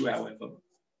 Another issue, however,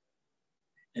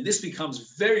 and this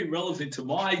becomes very relevant to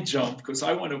my jump because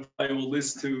I want to apply a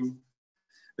list to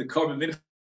the karban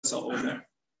minchas Omer,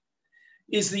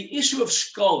 is the issue of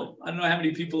shkolim. I don't know how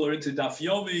many people are into Daf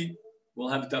Yomi. We'll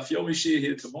have Daf Yomi Shir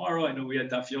here tomorrow. I know we had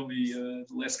Daf Yomi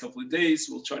the last couple of days.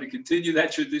 We'll try to continue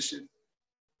that tradition.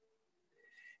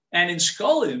 And in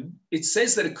shkolim, it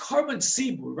says that a karban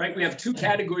sibur, right? We have two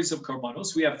categories of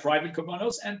karbanos. We have private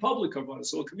karbanos and public karbanos,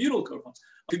 so a communal karban.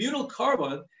 Communal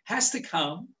karban has to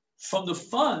come from the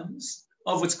funds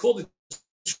of what's called the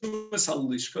Trumas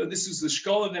HaLishka. This is the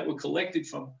shkolim that were collected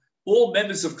from all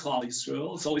members of Klal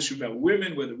Yisrael. It's all issue about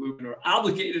women, whether women are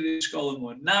obligated in shkolim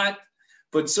or not.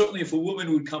 But certainly if a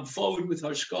woman would come forward with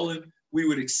her shkolim, we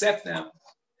would accept them.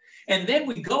 And then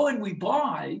we go and we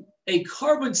buy a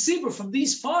karban sibur from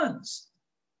these funds.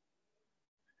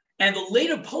 And the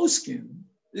later poskim,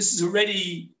 this is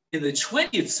already in the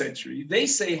 20th century, they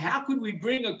say, how could we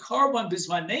bring a karban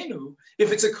bismanenu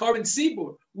if it's a karban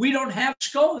sibur? We don't have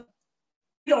shkolim.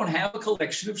 We don't have a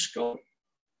collection of shkolim.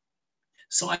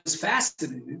 So I was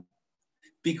fascinated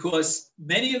because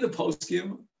many of the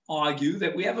poskim argue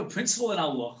that we have a principle in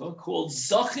halacha called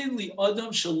zachin li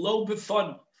adam shelo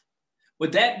b'fanav.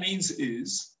 What that means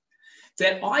is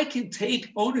that I can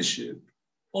take ownership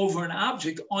over an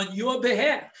object on your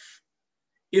behalf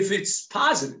if it's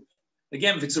positive.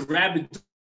 Again, if it's a rabid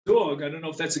dog, I don't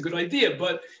know if that's a good idea,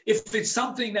 but if it's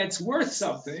something that's worth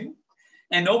something,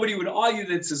 and nobody would argue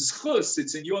that it's a zchus,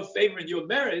 it's in your favor and your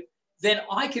merit, then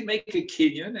I can make a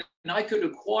kinyan and I could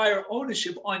acquire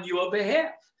ownership on your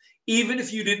behalf, even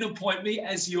if you didn't appoint me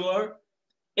as your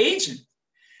agent.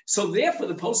 So therefore,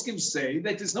 the poskim say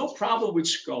that there's no problem with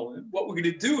shkolim. What we're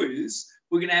going to do is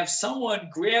we're going to have someone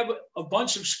grab a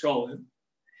bunch of shkolim,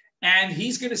 and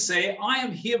he's going to say, I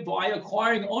am hereby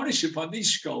acquiring ownership on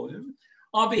these shkolim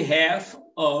on behalf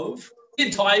of the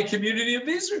entire community of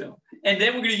Israel. And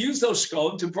then we're going to use those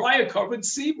shkolim to buy a karban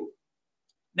sibur.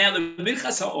 Now, the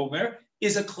Minchas HaOmer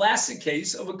is a classic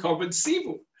case of a karban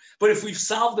sibur. But if we've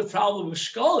solved the problem of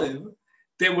shkolim,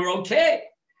 then we're okay,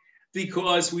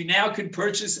 because we now can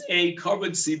purchase a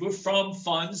karban sibur from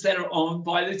funds that are owned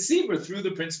by the tzibur through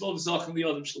the principle of zachin li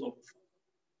adam shelo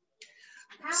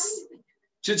b'fanav.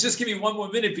 Just give me one more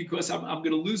minute because I'm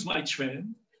going to lose my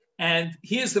trend. And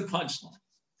here's the punchline.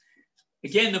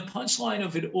 Again, the punchline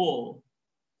of it all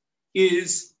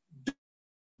is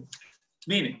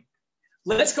meaning.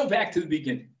 Let's go back to the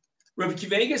beginning. Rabbi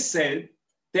Akiva said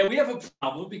that we have a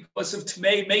problem because of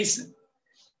Tamei Mason.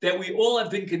 that we all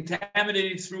have been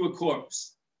contaminated through a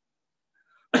corpse.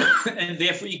 And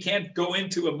therefore you can't go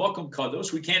into a Mokum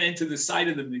Kadosh, we can't enter the site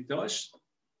of the Mikdash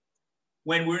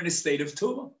when we're in a state of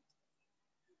Tumah.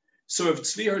 So if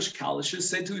Tzvi Hirsch Kalisha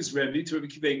said to his Rebbe, to Rebbe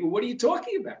Kivega, what are you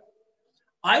talking about?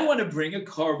 I want to bring a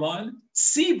Karban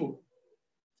Tzibur,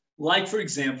 like, for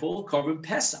example, Karban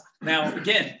Pesach. Now,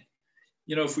 again,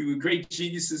 if we were great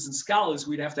geniuses and scholars,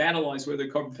 we'd have to analyze whether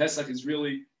Karban Pesach is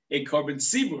really a Karban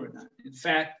Tzibur or not. In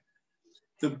fact,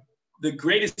 the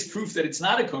greatest proof that it's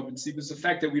not a Karban Tzibur is the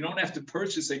fact that we don't have to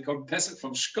purchase a Karban Pesach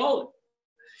from Shkolim.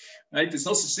 Right? There's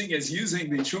no such thing as using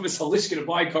the Trumas Halishka to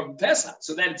buy Karban Pesach.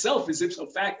 So that itself is ipso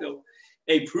facto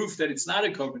a proof that it's not a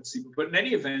Karban Tzibur. But in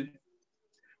any event,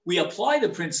 we apply the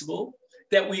principle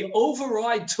that we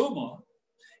override Tumah.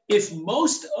 If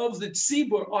most of the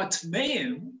Tzibur are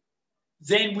Tmeim,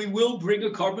 then we will bring a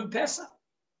Karban Pesach.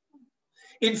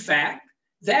 In fact,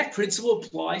 that principle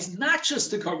applies not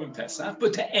just to Karban Pesach,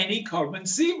 but to any Karban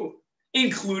Tzibur,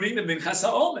 including the Minchas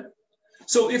HaOmer.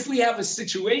 So if we have a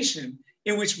situation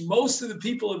in which most of the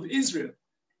people of Israel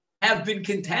have been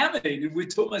contaminated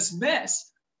with Tumas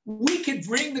mess, we could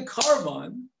bring the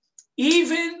Karban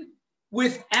even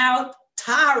without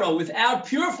Tara, without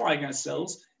purifying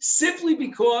ourselves, simply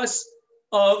because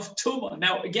of Tumah.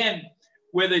 Now, again,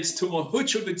 whether it's Tumah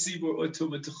Hutra B'tzibur or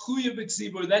Tumah Techuya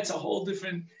B'tzibur, that's a whole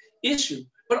different issue.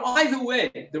 But either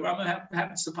way, the Rambam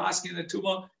happens to paskin that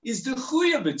Tumah is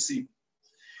Techuya B'tzibur.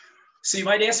 So you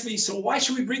might ask me, so why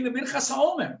should we bring the Minchas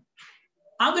HaOmer?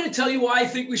 I'm going to tell you why I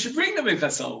think we should bring the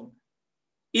Minchas HaOmer,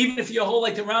 even if you hold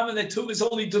like the Rambam that Tumah is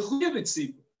only Techuya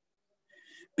B'tzibur.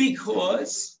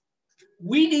 Because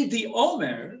we need the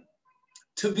Omer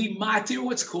to be matir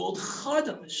what's called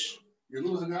Chadash. You're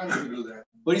losing out if you do that.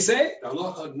 What do you say? The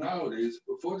halacha nowadays,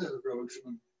 before that, Rabbi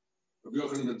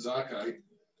Yochanan ben Zakkai,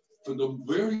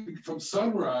 from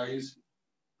sunrise,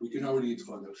 we can already eat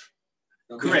Chadash.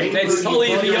 Great, that's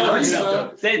totally in the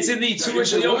Omer. That's in the Tzur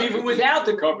Shalom even without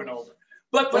the Karban Over.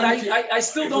 But I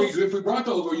still don't. If we brought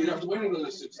over, you'd have to wait another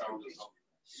 6 hours or something.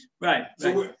 Right.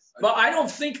 But I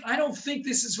don't think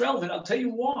this is relevant. I'll tell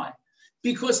you why.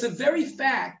 Because the very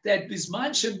fact that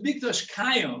Bisman Shem Mikdash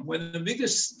Kayom, when the Mikdash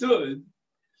stood,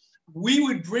 we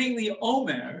would bring the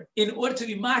Omer in order to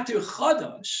be Matir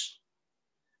Chadash,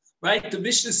 right? The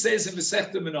Mishnah says in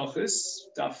Masechta Menachos,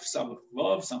 Daf Samach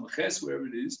Vav, Samach Ches, wherever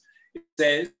it is, it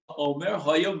says, Omer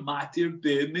Haya Matir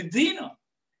Be Medina,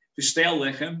 V'shtei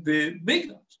Alechem Be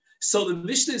Mikdash. So the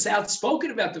Mishnah is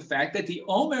outspoken about the fact that the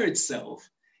Omer itself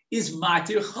is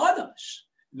Matir Chadash.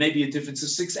 Maybe a difference of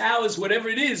 6 hours, whatever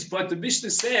it is, but the Mishnah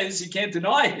says, you can't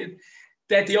deny it,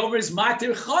 that the Omer is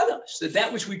Matir Chadash,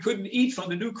 that which we couldn't eat from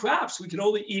the new crops, we can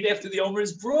only eat after the Omer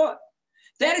is brought.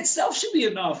 That itself should be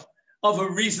enough of a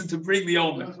reason to bring the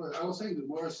Omer. That's what I was saying. The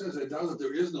Gemara says that now that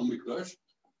there is no Mikdash,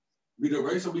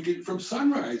 so we get from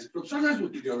sunrise we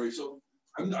can get already. So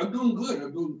I'm doing good.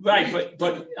 I'm doing right, great.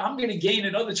 but I'm going to gain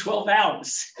another 12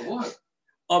 hours. Of what?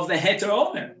 Of the Heter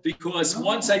Omer, because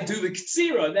once I do the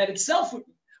Ktsira, that itself would.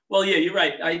 Well, yeah, you're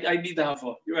right. I need the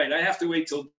Hafah. You're right. I have to wait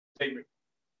till daybreak.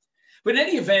 But in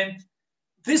any event,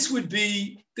 this would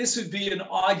be an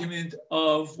argument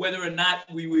of whether or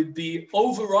not we would be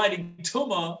overriding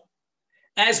Tumah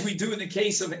as we do in the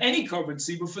case of any Karban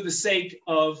Tzibur for the sake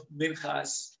of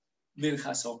Minchas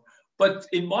Omer. But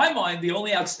in my mind, the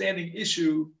only outstanding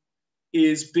issue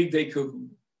is Big Day Kahuna.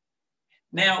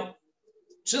 Now,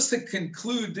 just to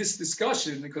conclude this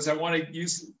discussion, because I want to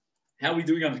use how are we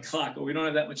doing on the clock? Well, we don't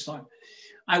have that much time.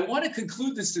 I want to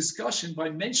conclude this discussion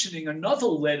by mentioning another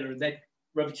letter that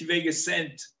Rabbi Kivega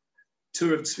sent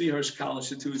to Rabbi Tzvi Hirsch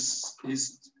Kalisha, to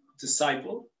his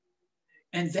disciple,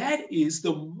 and that is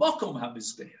the Makom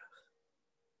HaMizbeach.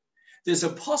 There's a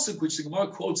pasuk which the Gemara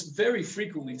quotes very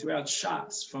frequently throughout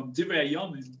Shas from Divrei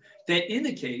Hayomim that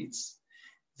indicates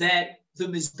that the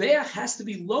Mizbeach has to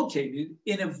be located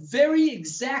in a very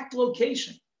exact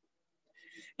location.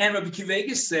 And Rabbi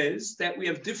Kivega says that we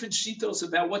have different shitos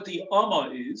about what the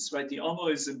Amma is, right? The Amma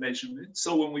is a measurement.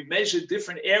 So when we measure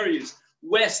different areas,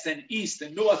 west and east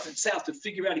and north and south, to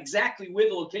figure out exactly where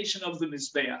the location of the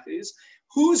Mizbeach is,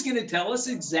 who's going to tell us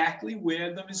exactly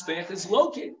where the Mizbeach is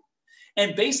located?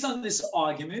 And based on this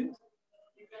argument,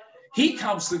 he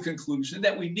comes to the conclusion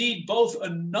that we need both a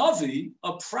Navi,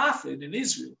 a prophet in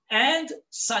Israel, and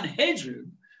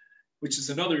Sanhedrin, which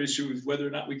is another issue, is whether or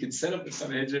not we can set up a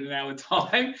Sanhedrin in our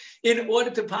time, in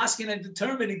order to paskin and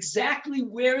determine exactly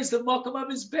where is the Makom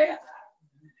HaMizbeach.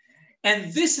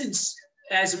 And this,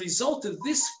 as a result of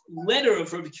this letter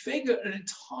of Rabbi Kivega, an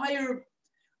entire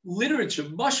literature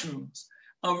mushrooms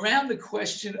around the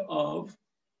question of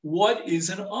what is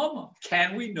an Amma?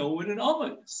 Can we know what an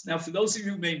Amma is? Now, for those of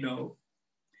you who may know,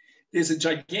 there's a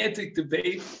gigantic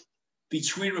debate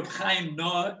between Reb Chaim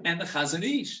Noah and the Chazon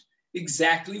Ish,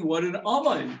 exactly what an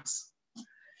Omer is.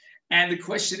 And the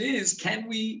question is, can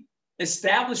we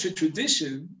establish a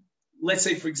tradition, let's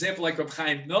say, for example, like Reb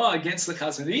Chaim Noah against the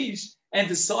Chazon Ish, and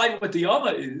decide what the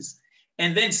Omer is?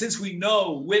 And then since we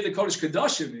know where the Kodesh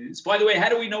Kodashim is, by the way, how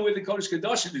do we know where the Kodesh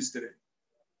Kodashim is today?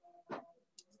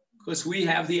 Because we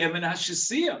have the Evan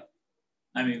HaShasiyah.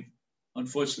 I mean,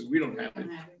 unfortunately, we don't have it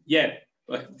yet,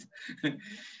 but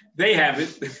they have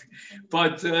it.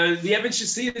 But the Evan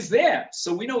HaShasiyah is there.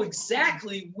 So we know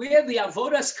exactly where the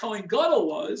Avodas Kohen Gadol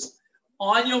was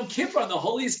on Yom Kippur, on the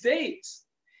holiest days.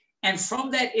 And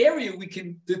from that area, we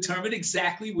can determine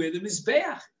exactly where the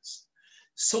Mizbeach is.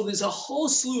 So there's a whole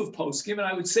slew of poskim, and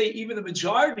I would say even the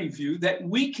majority view that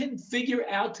we can figure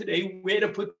out today where to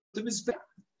put the Mizbeach.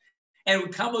 And we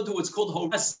come to what's called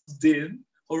Horas Din.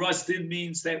 Horas Din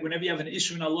means that whenever you have an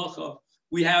issue in halacha,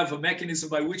 we have a mechanism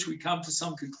by which we come to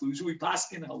some conclusion. We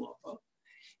paskin halacha,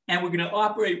 and we're going to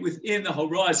operate within the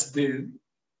Horas Din,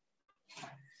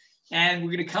 and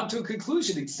we're going to come to a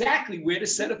conclusion exactly where to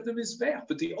set up the Mizbeach.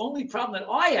 But the only problem that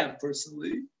I have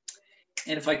personally,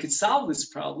 and if I could solve this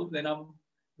problem, then I'm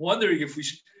wondering if we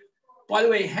should. By the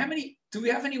way, do we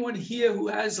have anyone here who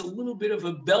has a little bit of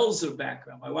a Belzer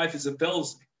background? My wife is a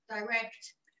Belzer.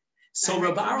 Direct. So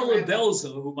Rabbi Arla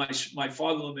Belzer, who my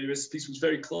father-in-law, may rest in peace, was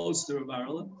very close to Rabbi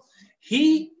Arla,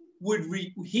 he would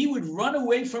run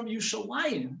away from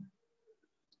Yerushalayim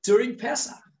during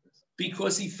Pesach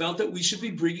because he felt that we should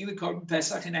be bringing the Korban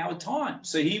Pesach in our time.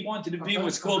 So he wanted to be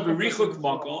what's called Berichuk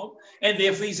Makom, and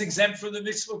therefore he's exempt from the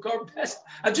mitzvah of Korban Pesach.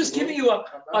 I'm just giving you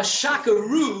a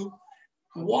shakaru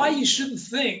why you shouldn't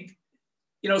think,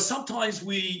 sometimes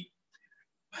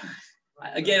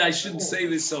again, I shouldn't say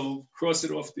this, so cross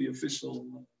it off the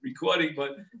official recording,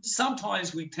 but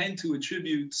sometimes we tend to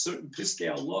attribute certain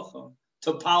Piskei Halacha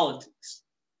to politics.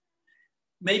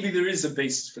 Maybe there is a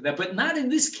basis for that, but not in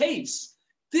this case.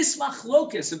 This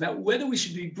machlokas about whether we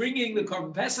should be bringing the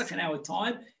Korban Pesach in our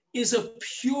time is a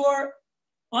pure,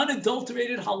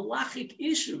 unadulterated halachic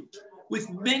issue with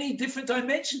many different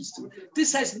dimensions to it.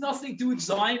 This has nothing to do with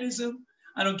Zionism.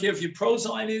 I don't care if you're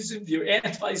pro-Zionism, if you're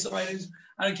anti-Zionism.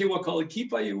 I don't care what color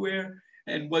kippah you wear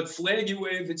and what flag you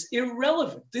wave. It's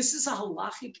irrelevant. This is a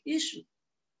halachic issue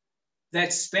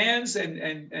that spans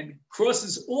and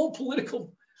crosses all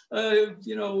political,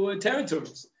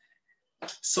 territories.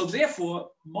 So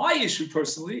therefore, my issue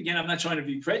personally, again, I'm not trying to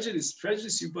be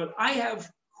prejudice you, but I have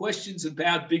questions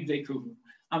about Big Day Kahuna.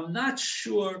 I'm not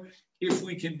sure if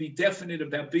we can be definite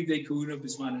about Big Day Kahuna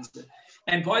Bisman Hazeh.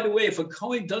 And by the way, if a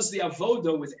Kohen does the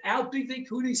avoda without Big Day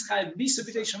Kahuna, he's chayav misa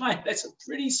b'dei shamayim. That's a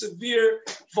pretty severe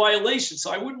violation.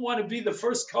 So I wouldn't want to be the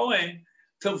first Kohen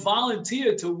to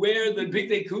volunteer to wear the Big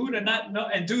Day Kahuna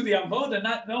and do the avoda,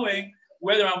 not knowing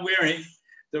whether I'm wearing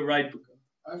the right book.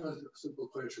 I have a simple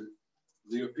question.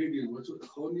 The opinion, what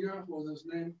was his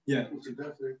name? Yeah.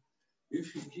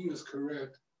 If he is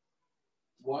correct,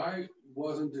 why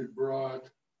wasn't it brought?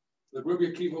 Like Rabbi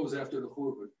Akiva was after the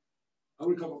Churban. How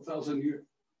many couple thousand years?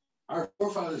 Our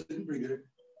forefathers didn't bring it.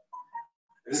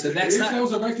 And so if that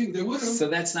was the right thing, they would have. So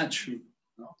that's not true.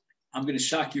 No. I'm going to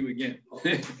shock you again.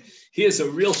 Okay. Here's a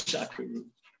real shocker.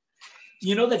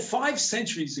 You know that 5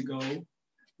 centuries ago,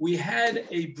 we had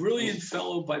a brilliant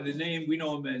fellow by the name, we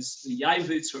know him as the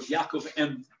Yavitz or Yaakov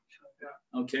Emden.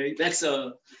 Okay, that's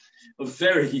a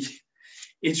very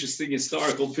interesting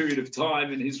historical period of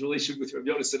time in his relationship with Rav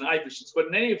Yonasan Eibishitz. But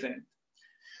in any event,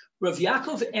 Rav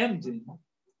Yaakov Emden,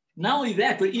 not only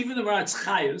that, but even the Ratz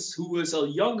Chayas, who was a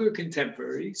younger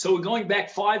contemporary, so we're going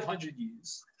back 500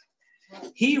 years,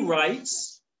 he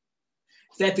writes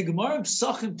that the Gemara in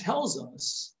Pesachim tells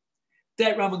us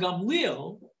that Rama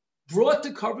Gamliel brought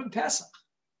the Korban Pesach.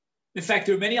 In fact,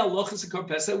 there are many halachas of Korban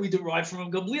Pesach that we derive from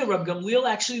Rab Gamliel. Rab Gamliel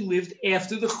actually lived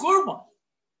after the Churban,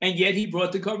 and yet he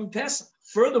brought the Korban Pesach.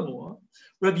 Furthermore,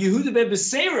 Rab Yehuda ben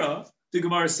Beseira, the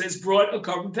Gemara says, brought a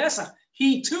Korban Pesach.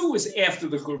 He too was after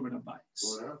the Churban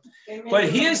Habayis. But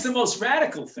here's the most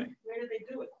radical thing. Where did they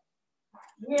do it?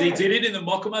 They did it in the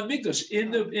Mokom HaMikdash,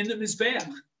 in the Mizbeach.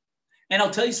 And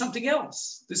I'll tell you something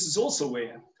else. This is also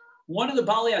way out. One of the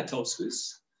Balei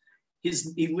HaTosfos,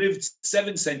 he lived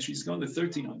 7 centuries ago in the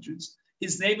 1300s.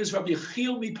 His name is Rabbi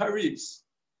Yechiel MiParis.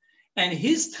 And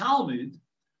his Talmud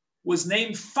was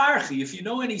named Farchi. If you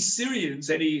know any Syrians,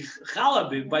 any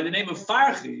Chalabim by the name of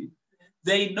Farchi,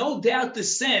 they no doubt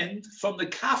descend from the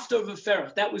Kaftor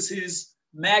V'Ferach. That was his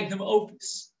magnum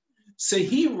opus. So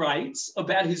he writes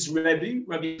about his Rebbe,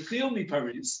 Rabbi Yechiel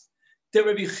MiParis, that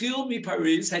Rabbi Yechiel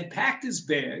MiParis had packed his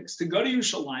bags to go to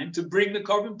Yerushalayim to bring the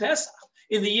Korban Pesach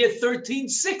in the year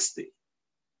 1360.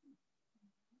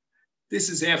 This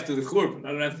is after the Churban.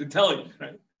 I don't have to tell you,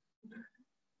 right?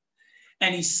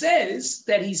 And he says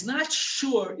that he's not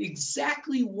sure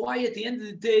exactly why at the end of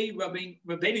the day, Rabbeinu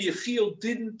Yechiel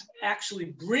didn't actually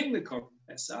bring the Korban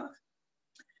Pesach.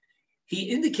 He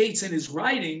indicates in his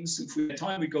writings, if we have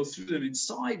time, we go through them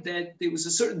inside, that there was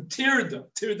a certain tirda.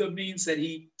 Tirda means that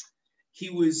he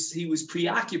was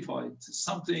preoccupied.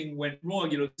 Something went wrong.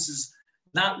 This is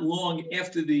not long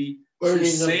after the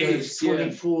Crusades.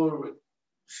 24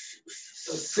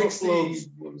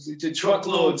 60, what was it? The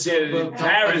truckloads, in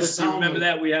Paris. You remember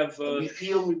that? We have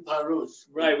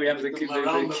right. We have the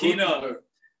Kina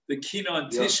on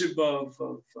Tisha B'Av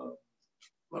of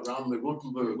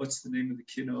what's the name of the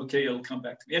Kina? Okay, it'll come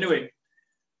back to me. Anyway,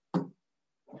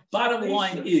 bottom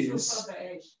line is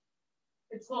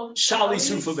Shali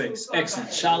Sufa Base. Excellent,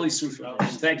 Shali Sufa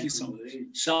Base. Thank you so much.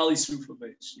 Shali Sufa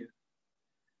Base. Yeah.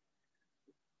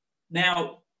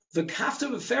 Now, the Kafta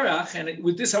V'Ferach, and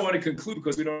with this I want to conclude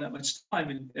because we don't have much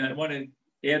time, and I want to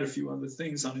add a few other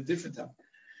things on a different topic.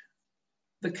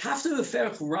 The Kafta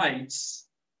V'Ferach writes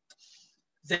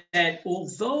that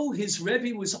although his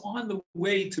Rebbe was on the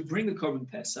way to bring the Korban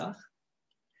Pesach,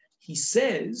 he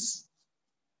says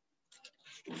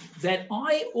that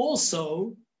I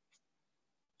also,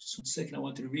 just 1 second, I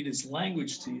wanted to read his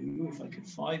language to you, if I can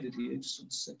find it here, just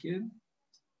 1 second.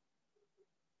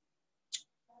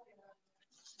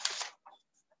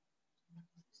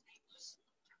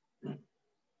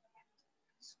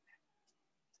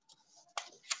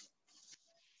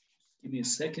 Give me a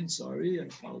second, sorry, I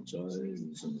apologize.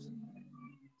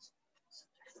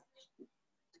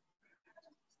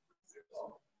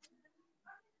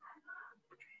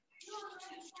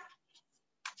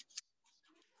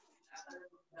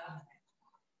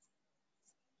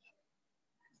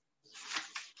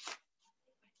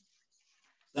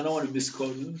 I don't want to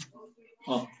misquote him.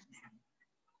 Oh.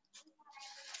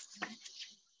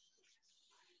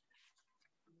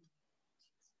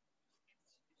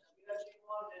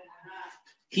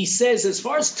 He says, as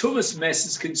far as Tumas Mes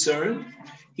is concerned,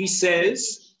 he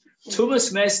says,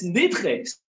 Tumas Mes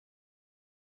Nidches.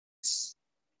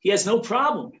 He has no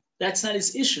problem. That's not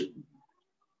his issue.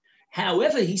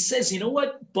 However, he says, you know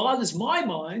what bothers my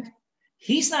mind?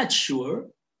 He's not sure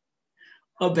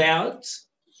about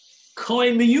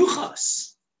Kohen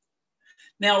Miyuchas.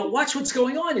 Now, watch what's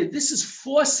going on here. This is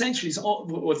 4 centuries,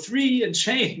 or 3 and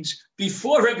change,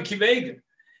 before Rebbe Kiva.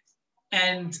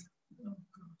 And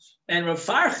Rav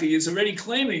Farchi is already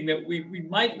claiming that we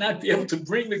might not be able to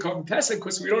bring the Korban Pesach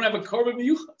because we don't have a Korban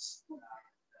Miyuchas.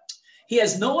 He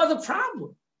has no other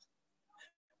problem.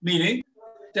 Meaning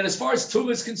that as far as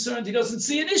Tumah is concerned, he doesn't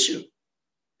see an issue.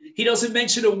 He doesn't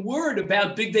mention a word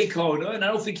about Big Day Kona, and I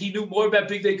don't think he knew more about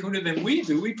Big Day Kona than we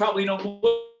do. We probably know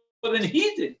more than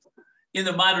he did in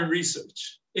the modern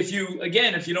research. If you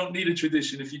don't need a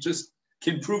tradition, if you just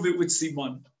can prove it with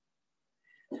Simon.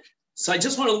 So I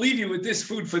just want to leave you with this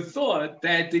food for thought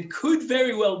that it could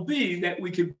very well be that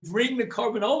we could bring the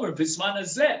Korban Omer Bisman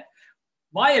Hazeh.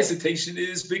 My hesitation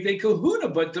is Big Day Kahuna,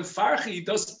 but the Farchi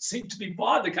doesn't seem to be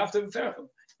bothered after the Ferchim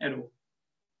at all.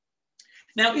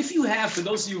 Now, if you have, for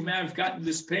those of you who may have gotten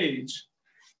this page,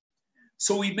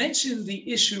 so we mentioned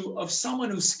the issue of someone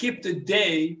who skipped a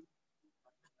day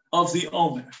of the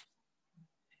Omer.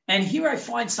 And here I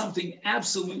find something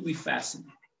absolutely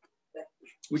fascinating,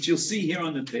 which you'll see here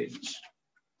on the page.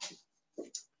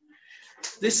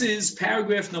 This is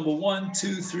paragraph number 1,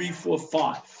 2, 3, 4,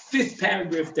 5, 5th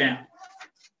paragraph down.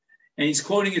 And he's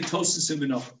quoting a Tosas and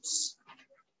Menachos.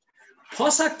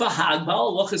 Posak bahag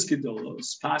ba'al lochas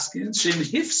gedolos, paskin, shem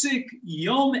hifsik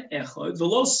yom echad,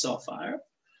 velo sofar.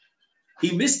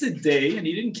 He missed a day and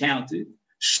he didn't count it.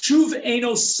 Shuv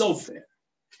eno sofer.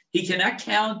 He cannot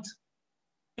count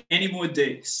any more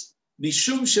days.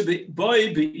 Mishum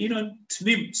sheboy be'inon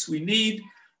tmimus. We need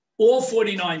all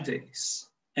 49 days.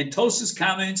 And Tosas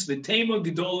comments, v'tema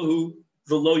gedolahu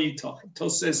v'lo yitach.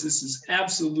 Tosas says this is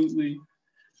absolutely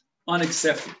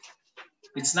unacceptable.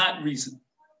 It's not reasonable.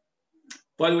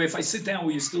 By the way, if I sit down,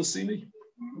 will you still see me?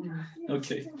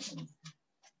 Okay.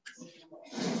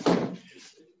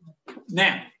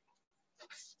 Now,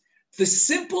 the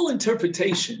simple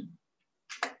interpretation,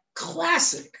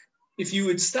 classic, if you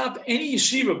would stop any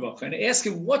yeshiva book and ask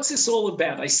him, what's this all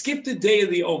about? I skipped a day of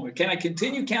the Omer. Can I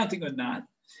continue counting or not?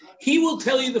 He will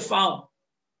tell you the following.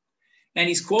 And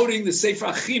he's quoting the Sefer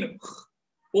Chinuch,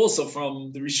 also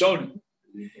from the Rishonim.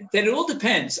 Then it all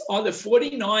depends. Are there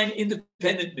 49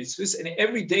 independent mitzvahs and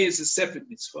every day is a separate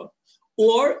mitzvah?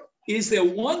 Or is there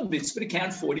one mitzvah to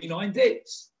count 49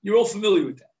 days? You're all familiar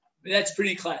with that. That's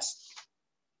pretty classic.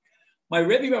 My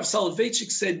Rebbe Rav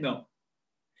Soloveitchik said no.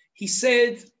 He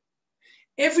said,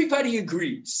 Everybody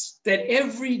agrees that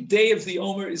every day of the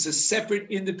Omer is a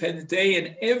separate independent day,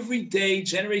 and every day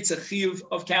generates a chiyuv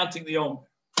of counting the Omer.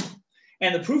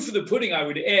 And the proof of the pudding, I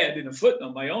would add in a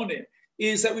footnote, my own add,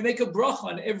 is that we make a bracha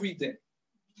on every day.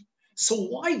 So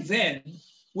why then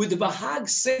would the Bahag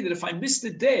say that if I missed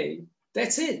a day,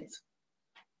 that's it?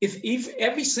 If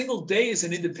every single day is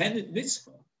an independent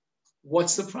mitzvah,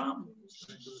 what's the problem?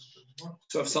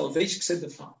 So Rav Soloveitchik said the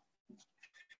following,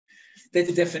 that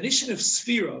the definition of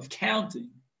sphira, of counting,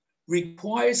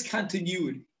 requires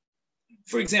continuity.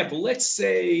 For example, let's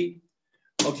say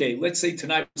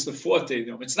tonight was the fourth day of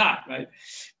the Omer. It's not, right?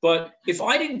 But if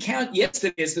I didn't count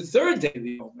yesterday as the third day of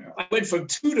the Omer, I went from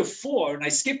 2 to 4 and I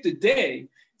skipped a day,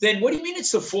 then what do you mean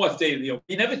it's the fourth day of the Omer?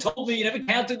 You never told me, you never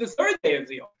counted the third day of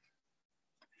the Omer.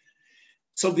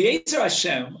 So B'Ezer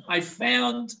Hashem, I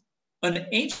found an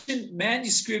ancient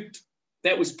manuscript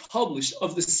that was published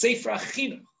of the Sefer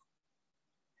Achinuch.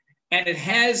 And it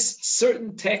has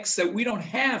certain texts that we don't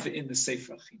have in the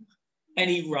Sefer Achinuch. And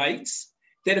he writes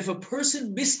that if a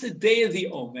person missed the day of the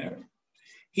Omer,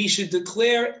 he should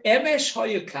declare Emesh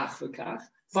haya kach v'kach,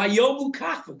 vayomu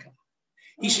kach v'kach.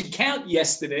 He should count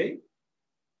yesterday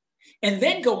and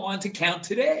then go on to count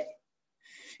today.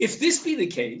 If this be the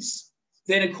case,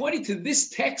 then according to this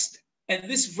text and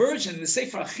this version of the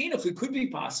Sefer Achinuch, it could be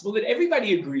possible that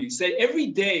everybody agrees that every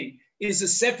day is a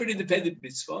separate independent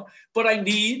mitzvah, but I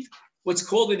need what's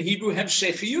called in Hebrew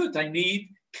hemshechiyut. I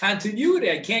need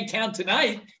continuity. I can't count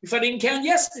tonight if I didn't count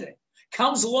yesterday.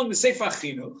 Comes along the Sefer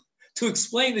Achinuch to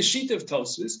explain the sheet of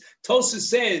Tosfos. Tosfos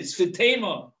says,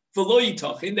 V'tema v'lo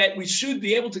yitachin, that we should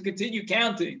be able to continue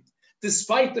counting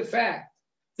despite the fact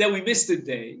that we missed a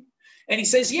day. And he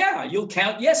says, yeah, you'll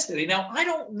count yesterday. Now, I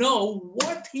don't know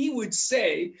what he would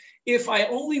say if I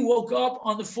only woke up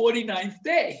on the 49th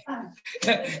day.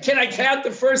 Can I count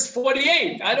the first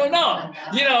 48? I don't know.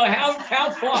 How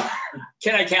far?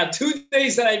 Can I count 2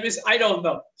 days that I missed? I don't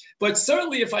know. But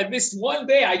certainly if I missed one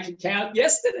day, I can count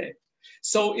yesterday.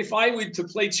 So if I were to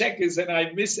play checkers and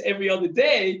I miss every other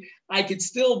day, I could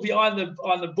still be on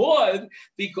the board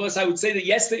because I would say that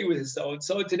yesterday was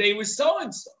so-and-so and today was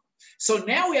so-and-so. So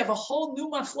now we have a whole new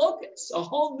machlokas, a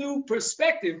whole new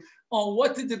perspective on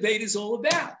what the debate is all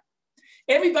about.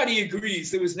 Everybody agrees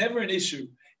there was never an issue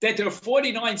that there are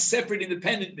 49 separate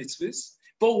independent mitzvahs,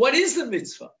 but what is the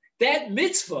mitzvah? That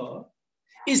mitzvah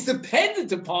is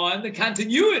dependent upon the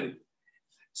continuity.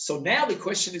 So now the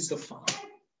question is the following,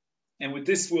 and with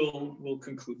this we'll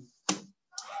conclude.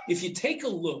 If you take a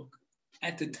look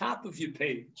at the top of your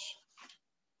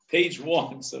page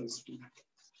 1, so to speak,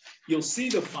 you'll see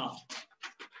the following.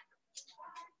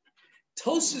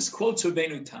 Tosfos quotes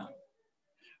Rabbeinu Tam.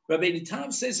 Rabbeinu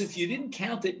Tam says if you didn't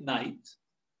count at night,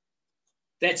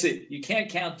 that's it. You can't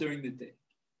count during the day.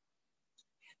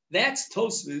 That's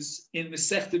Tosfos in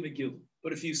Masechta Megillah.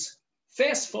 But if you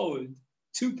fast forward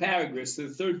 2 paragraphs to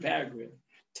the 3rd paragraph,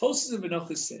 Tosfos in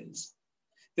Menachos says,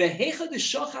 "Vehecha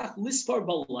deshachach lispar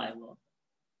balayla,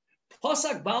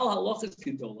 pasak bal halachas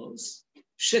gedolos,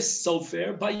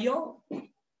 shesofer bayom."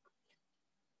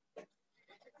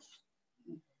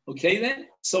 Okay, then.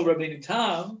 So Rabbeinu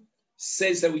Tam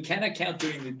says that we cannot count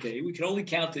during the day. We can only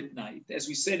count at night. As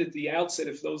we said at the outset,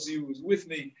 if those of you who was with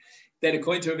me, that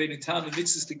according to Rabbeinu Tam, the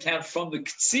mitzvah is to count from the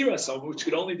Ktsiras Omer, which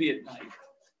could only be at night,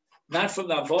 not from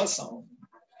the Avos Omer.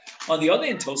 On the other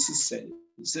hand, Tosfos says,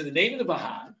 in the name of the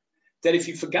Bahag, that if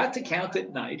you forgot to count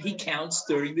at night, he counts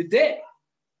during the day.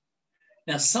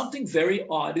 Now, something very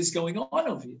odd is going on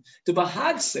over here. The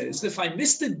Bahag says that if I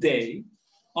missed a day,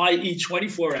 i.e.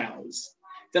 24 hours,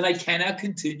 then I cannot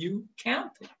continue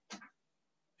counting.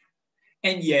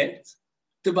 And yet,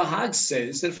 the Bahag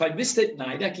says that if I missed at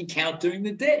night, I can count during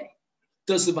the day.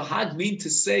 Does the Bahag mean to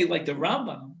say, like the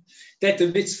Rambam, that the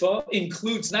mitzvah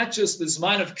includes not just the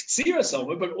Zman of Ktsiras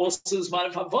Omer, but also the Zman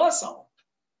of Havas Omer?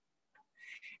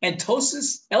 And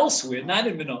Tosfos elsewhere, not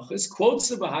in Menachos, quotes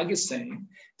the Bahag as saying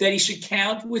that he should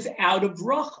count without a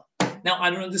bracha. Now, I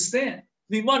don't understand.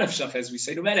 Mimanavshach, as we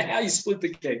say, no matter how you split the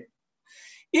cake.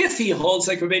 If he holds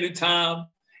like Rabbeinu Tam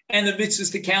and the mitzvah is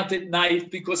to count at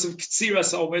night because of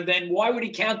Ktsiras Omer, then why would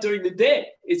he count during the day?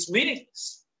 It's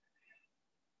meaningless.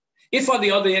 If on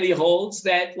the other hand he holds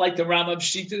that, like the Rambam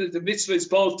Shita, that the mitzvah is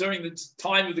both during the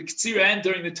time of the Ktsira and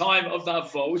during the time of the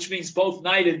Avo, which means both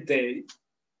night and day,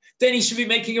 then he should be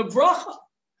making a bracha.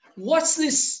 What's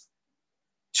this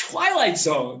twilight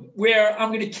zone where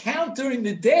I'm going to count during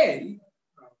the day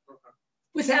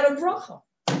without a bracha?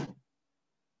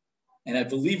 And I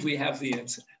believe we have the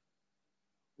answer.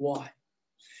 Why?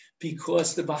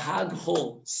 Because the Bahag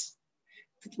holds,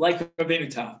 like Rabbeinu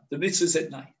Tam, the mitzvah is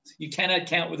at night. You cannot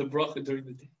count with a bracha during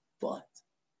the day. But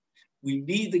We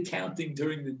need the counting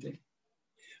during the day,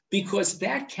 because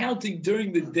that counting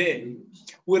during the day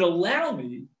would allow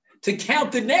me to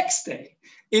count the next day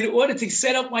in order to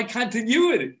set up my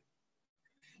continuity.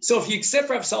 So if you accept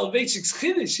Rav Soloveitchik's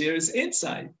chiddush here as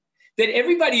insight, that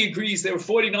everybody agrees there are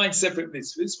 49 separate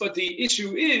mitzvahs, but the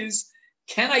issue is,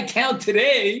 can I count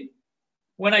today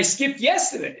when I skipped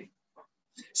yesterday?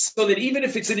 So that even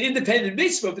if it's an independent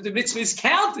mitzvah, but the mitzvah is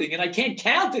counting, and I can't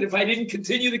count it if I didn't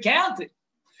continue the counting.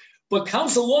 But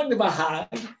comes along the Bahag,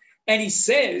 and he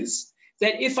says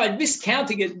that if I miss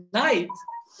counting at night,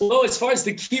 although as far as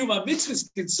the Kiyum mitzvah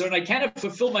is concerned, I cannot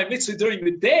fulfill my mitzvah during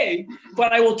the day,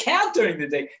 but I will count during the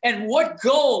day. And what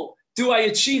goal do I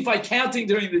achieve by counting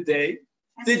during the day?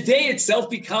 The day itself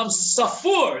becomes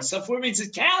safur. Safur means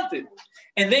it's counted.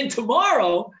 And then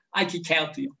tomorrow, I can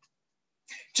count the Yom.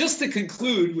 Just to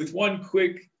conclude with one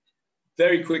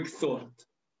very quick thought.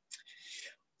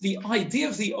 The idea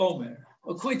of the Omer,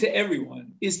 according to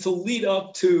everyone, is to lead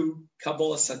up to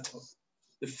Kabbalah Sator.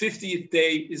 The 50th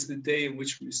day is the day in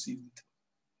which we receive the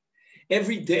Torah.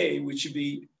 Every day we should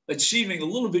be achieving a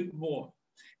little bit more,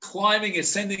 climbing,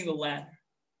 ascending the ladder,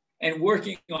 and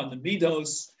working on the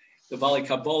midos. The Bali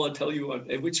Kabbalah tell you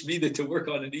which midah to work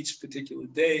on in each particular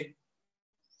day.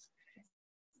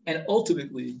 And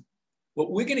ultimately, what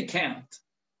we're going to count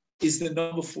is the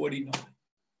number 49.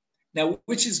 Now,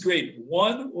 which is greater,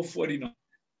 1 or 49?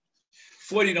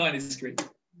 49 is great,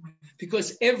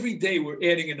 because every day we're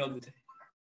adding another day.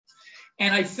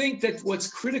 And I think that what's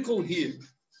critical here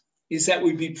is that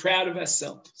we be proud of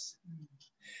ourselves.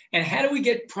 And how do we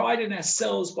get pride in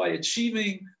ourselves? By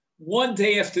achieving one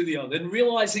day after the other and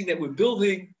realizing that we're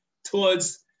building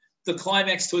towards the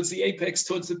climax, towards the apex,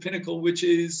 towards the pinnacle, which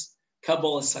is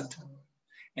Kabbalah Sator.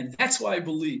 And that's why I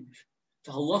believe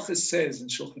the halacha says in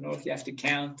Shulchan Aruch you have to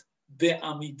count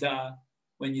be'amidah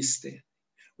when you stand.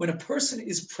 When a person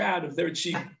is proud of their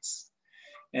achievements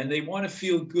and they want to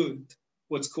feel good,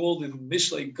 what's called in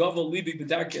Mishlei Gaval Libi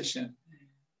B'Darkei Hashem,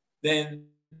 then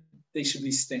they should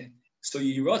be standing. So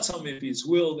Yiratzon may be his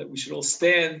will that we should all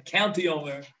stand, count the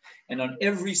Omer, and on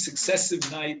every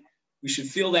successive night we should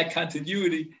feel that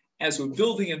continuity as we're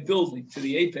building and building to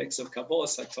the apex of Kabbalah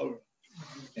Sator.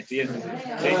 At the end of the day.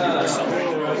 Thank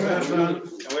you. And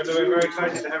we're doing very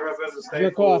excited to have our brothers stay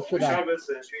for Shabbos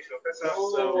and Shvish Pesach.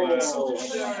 So,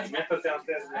 Method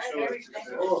downstairs in the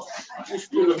show.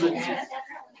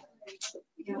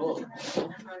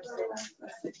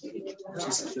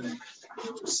 Just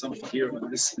some here on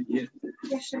this again.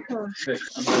 Yes, sure.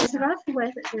 Is it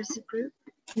aware that there's a group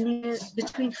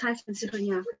between Haifa and Zichron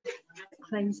Yaakov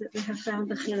claims that they have found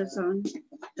the Chila zone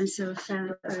and so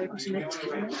are able to make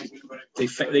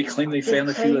it? They claim they found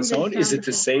the Chila zone. Is it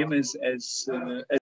the same as